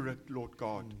desperate, Lord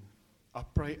God. I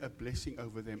pray a blessing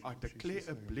over them. I declare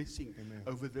a blessing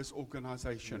over this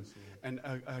organization. And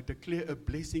I declare a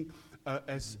blessing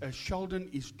as Sheldon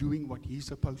is doing what he's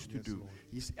supposed to do. Lord.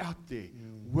 He's out there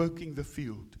working the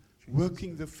field,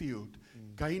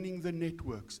 gaining the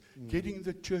networks, getting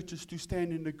the churches to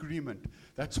stand in agreement.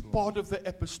 That's part of the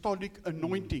apostolic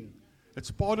anointing. It's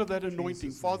part of that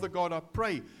anointing. Father God, I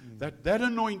pray that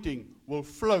anointing will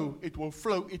flow, it will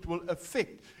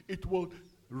affect, it will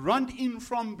run in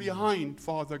from behind,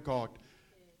 Father God.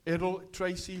 Errol,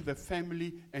 Tracy, the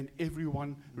family, and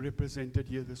everyone represented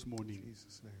here this morning. In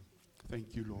Jesus' name.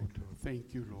 Thank you, Lord.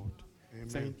 Thank you, Lord. Amen.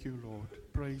 Thank you, Lord.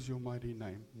 Praise your mighty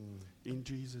name. In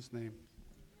Jesus' name.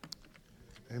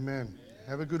 Amen.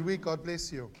 Have a good week. God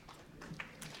bless you.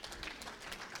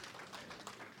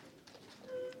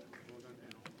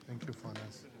 Thank you,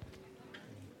 Fanas.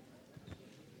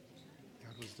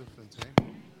 That was different, eh?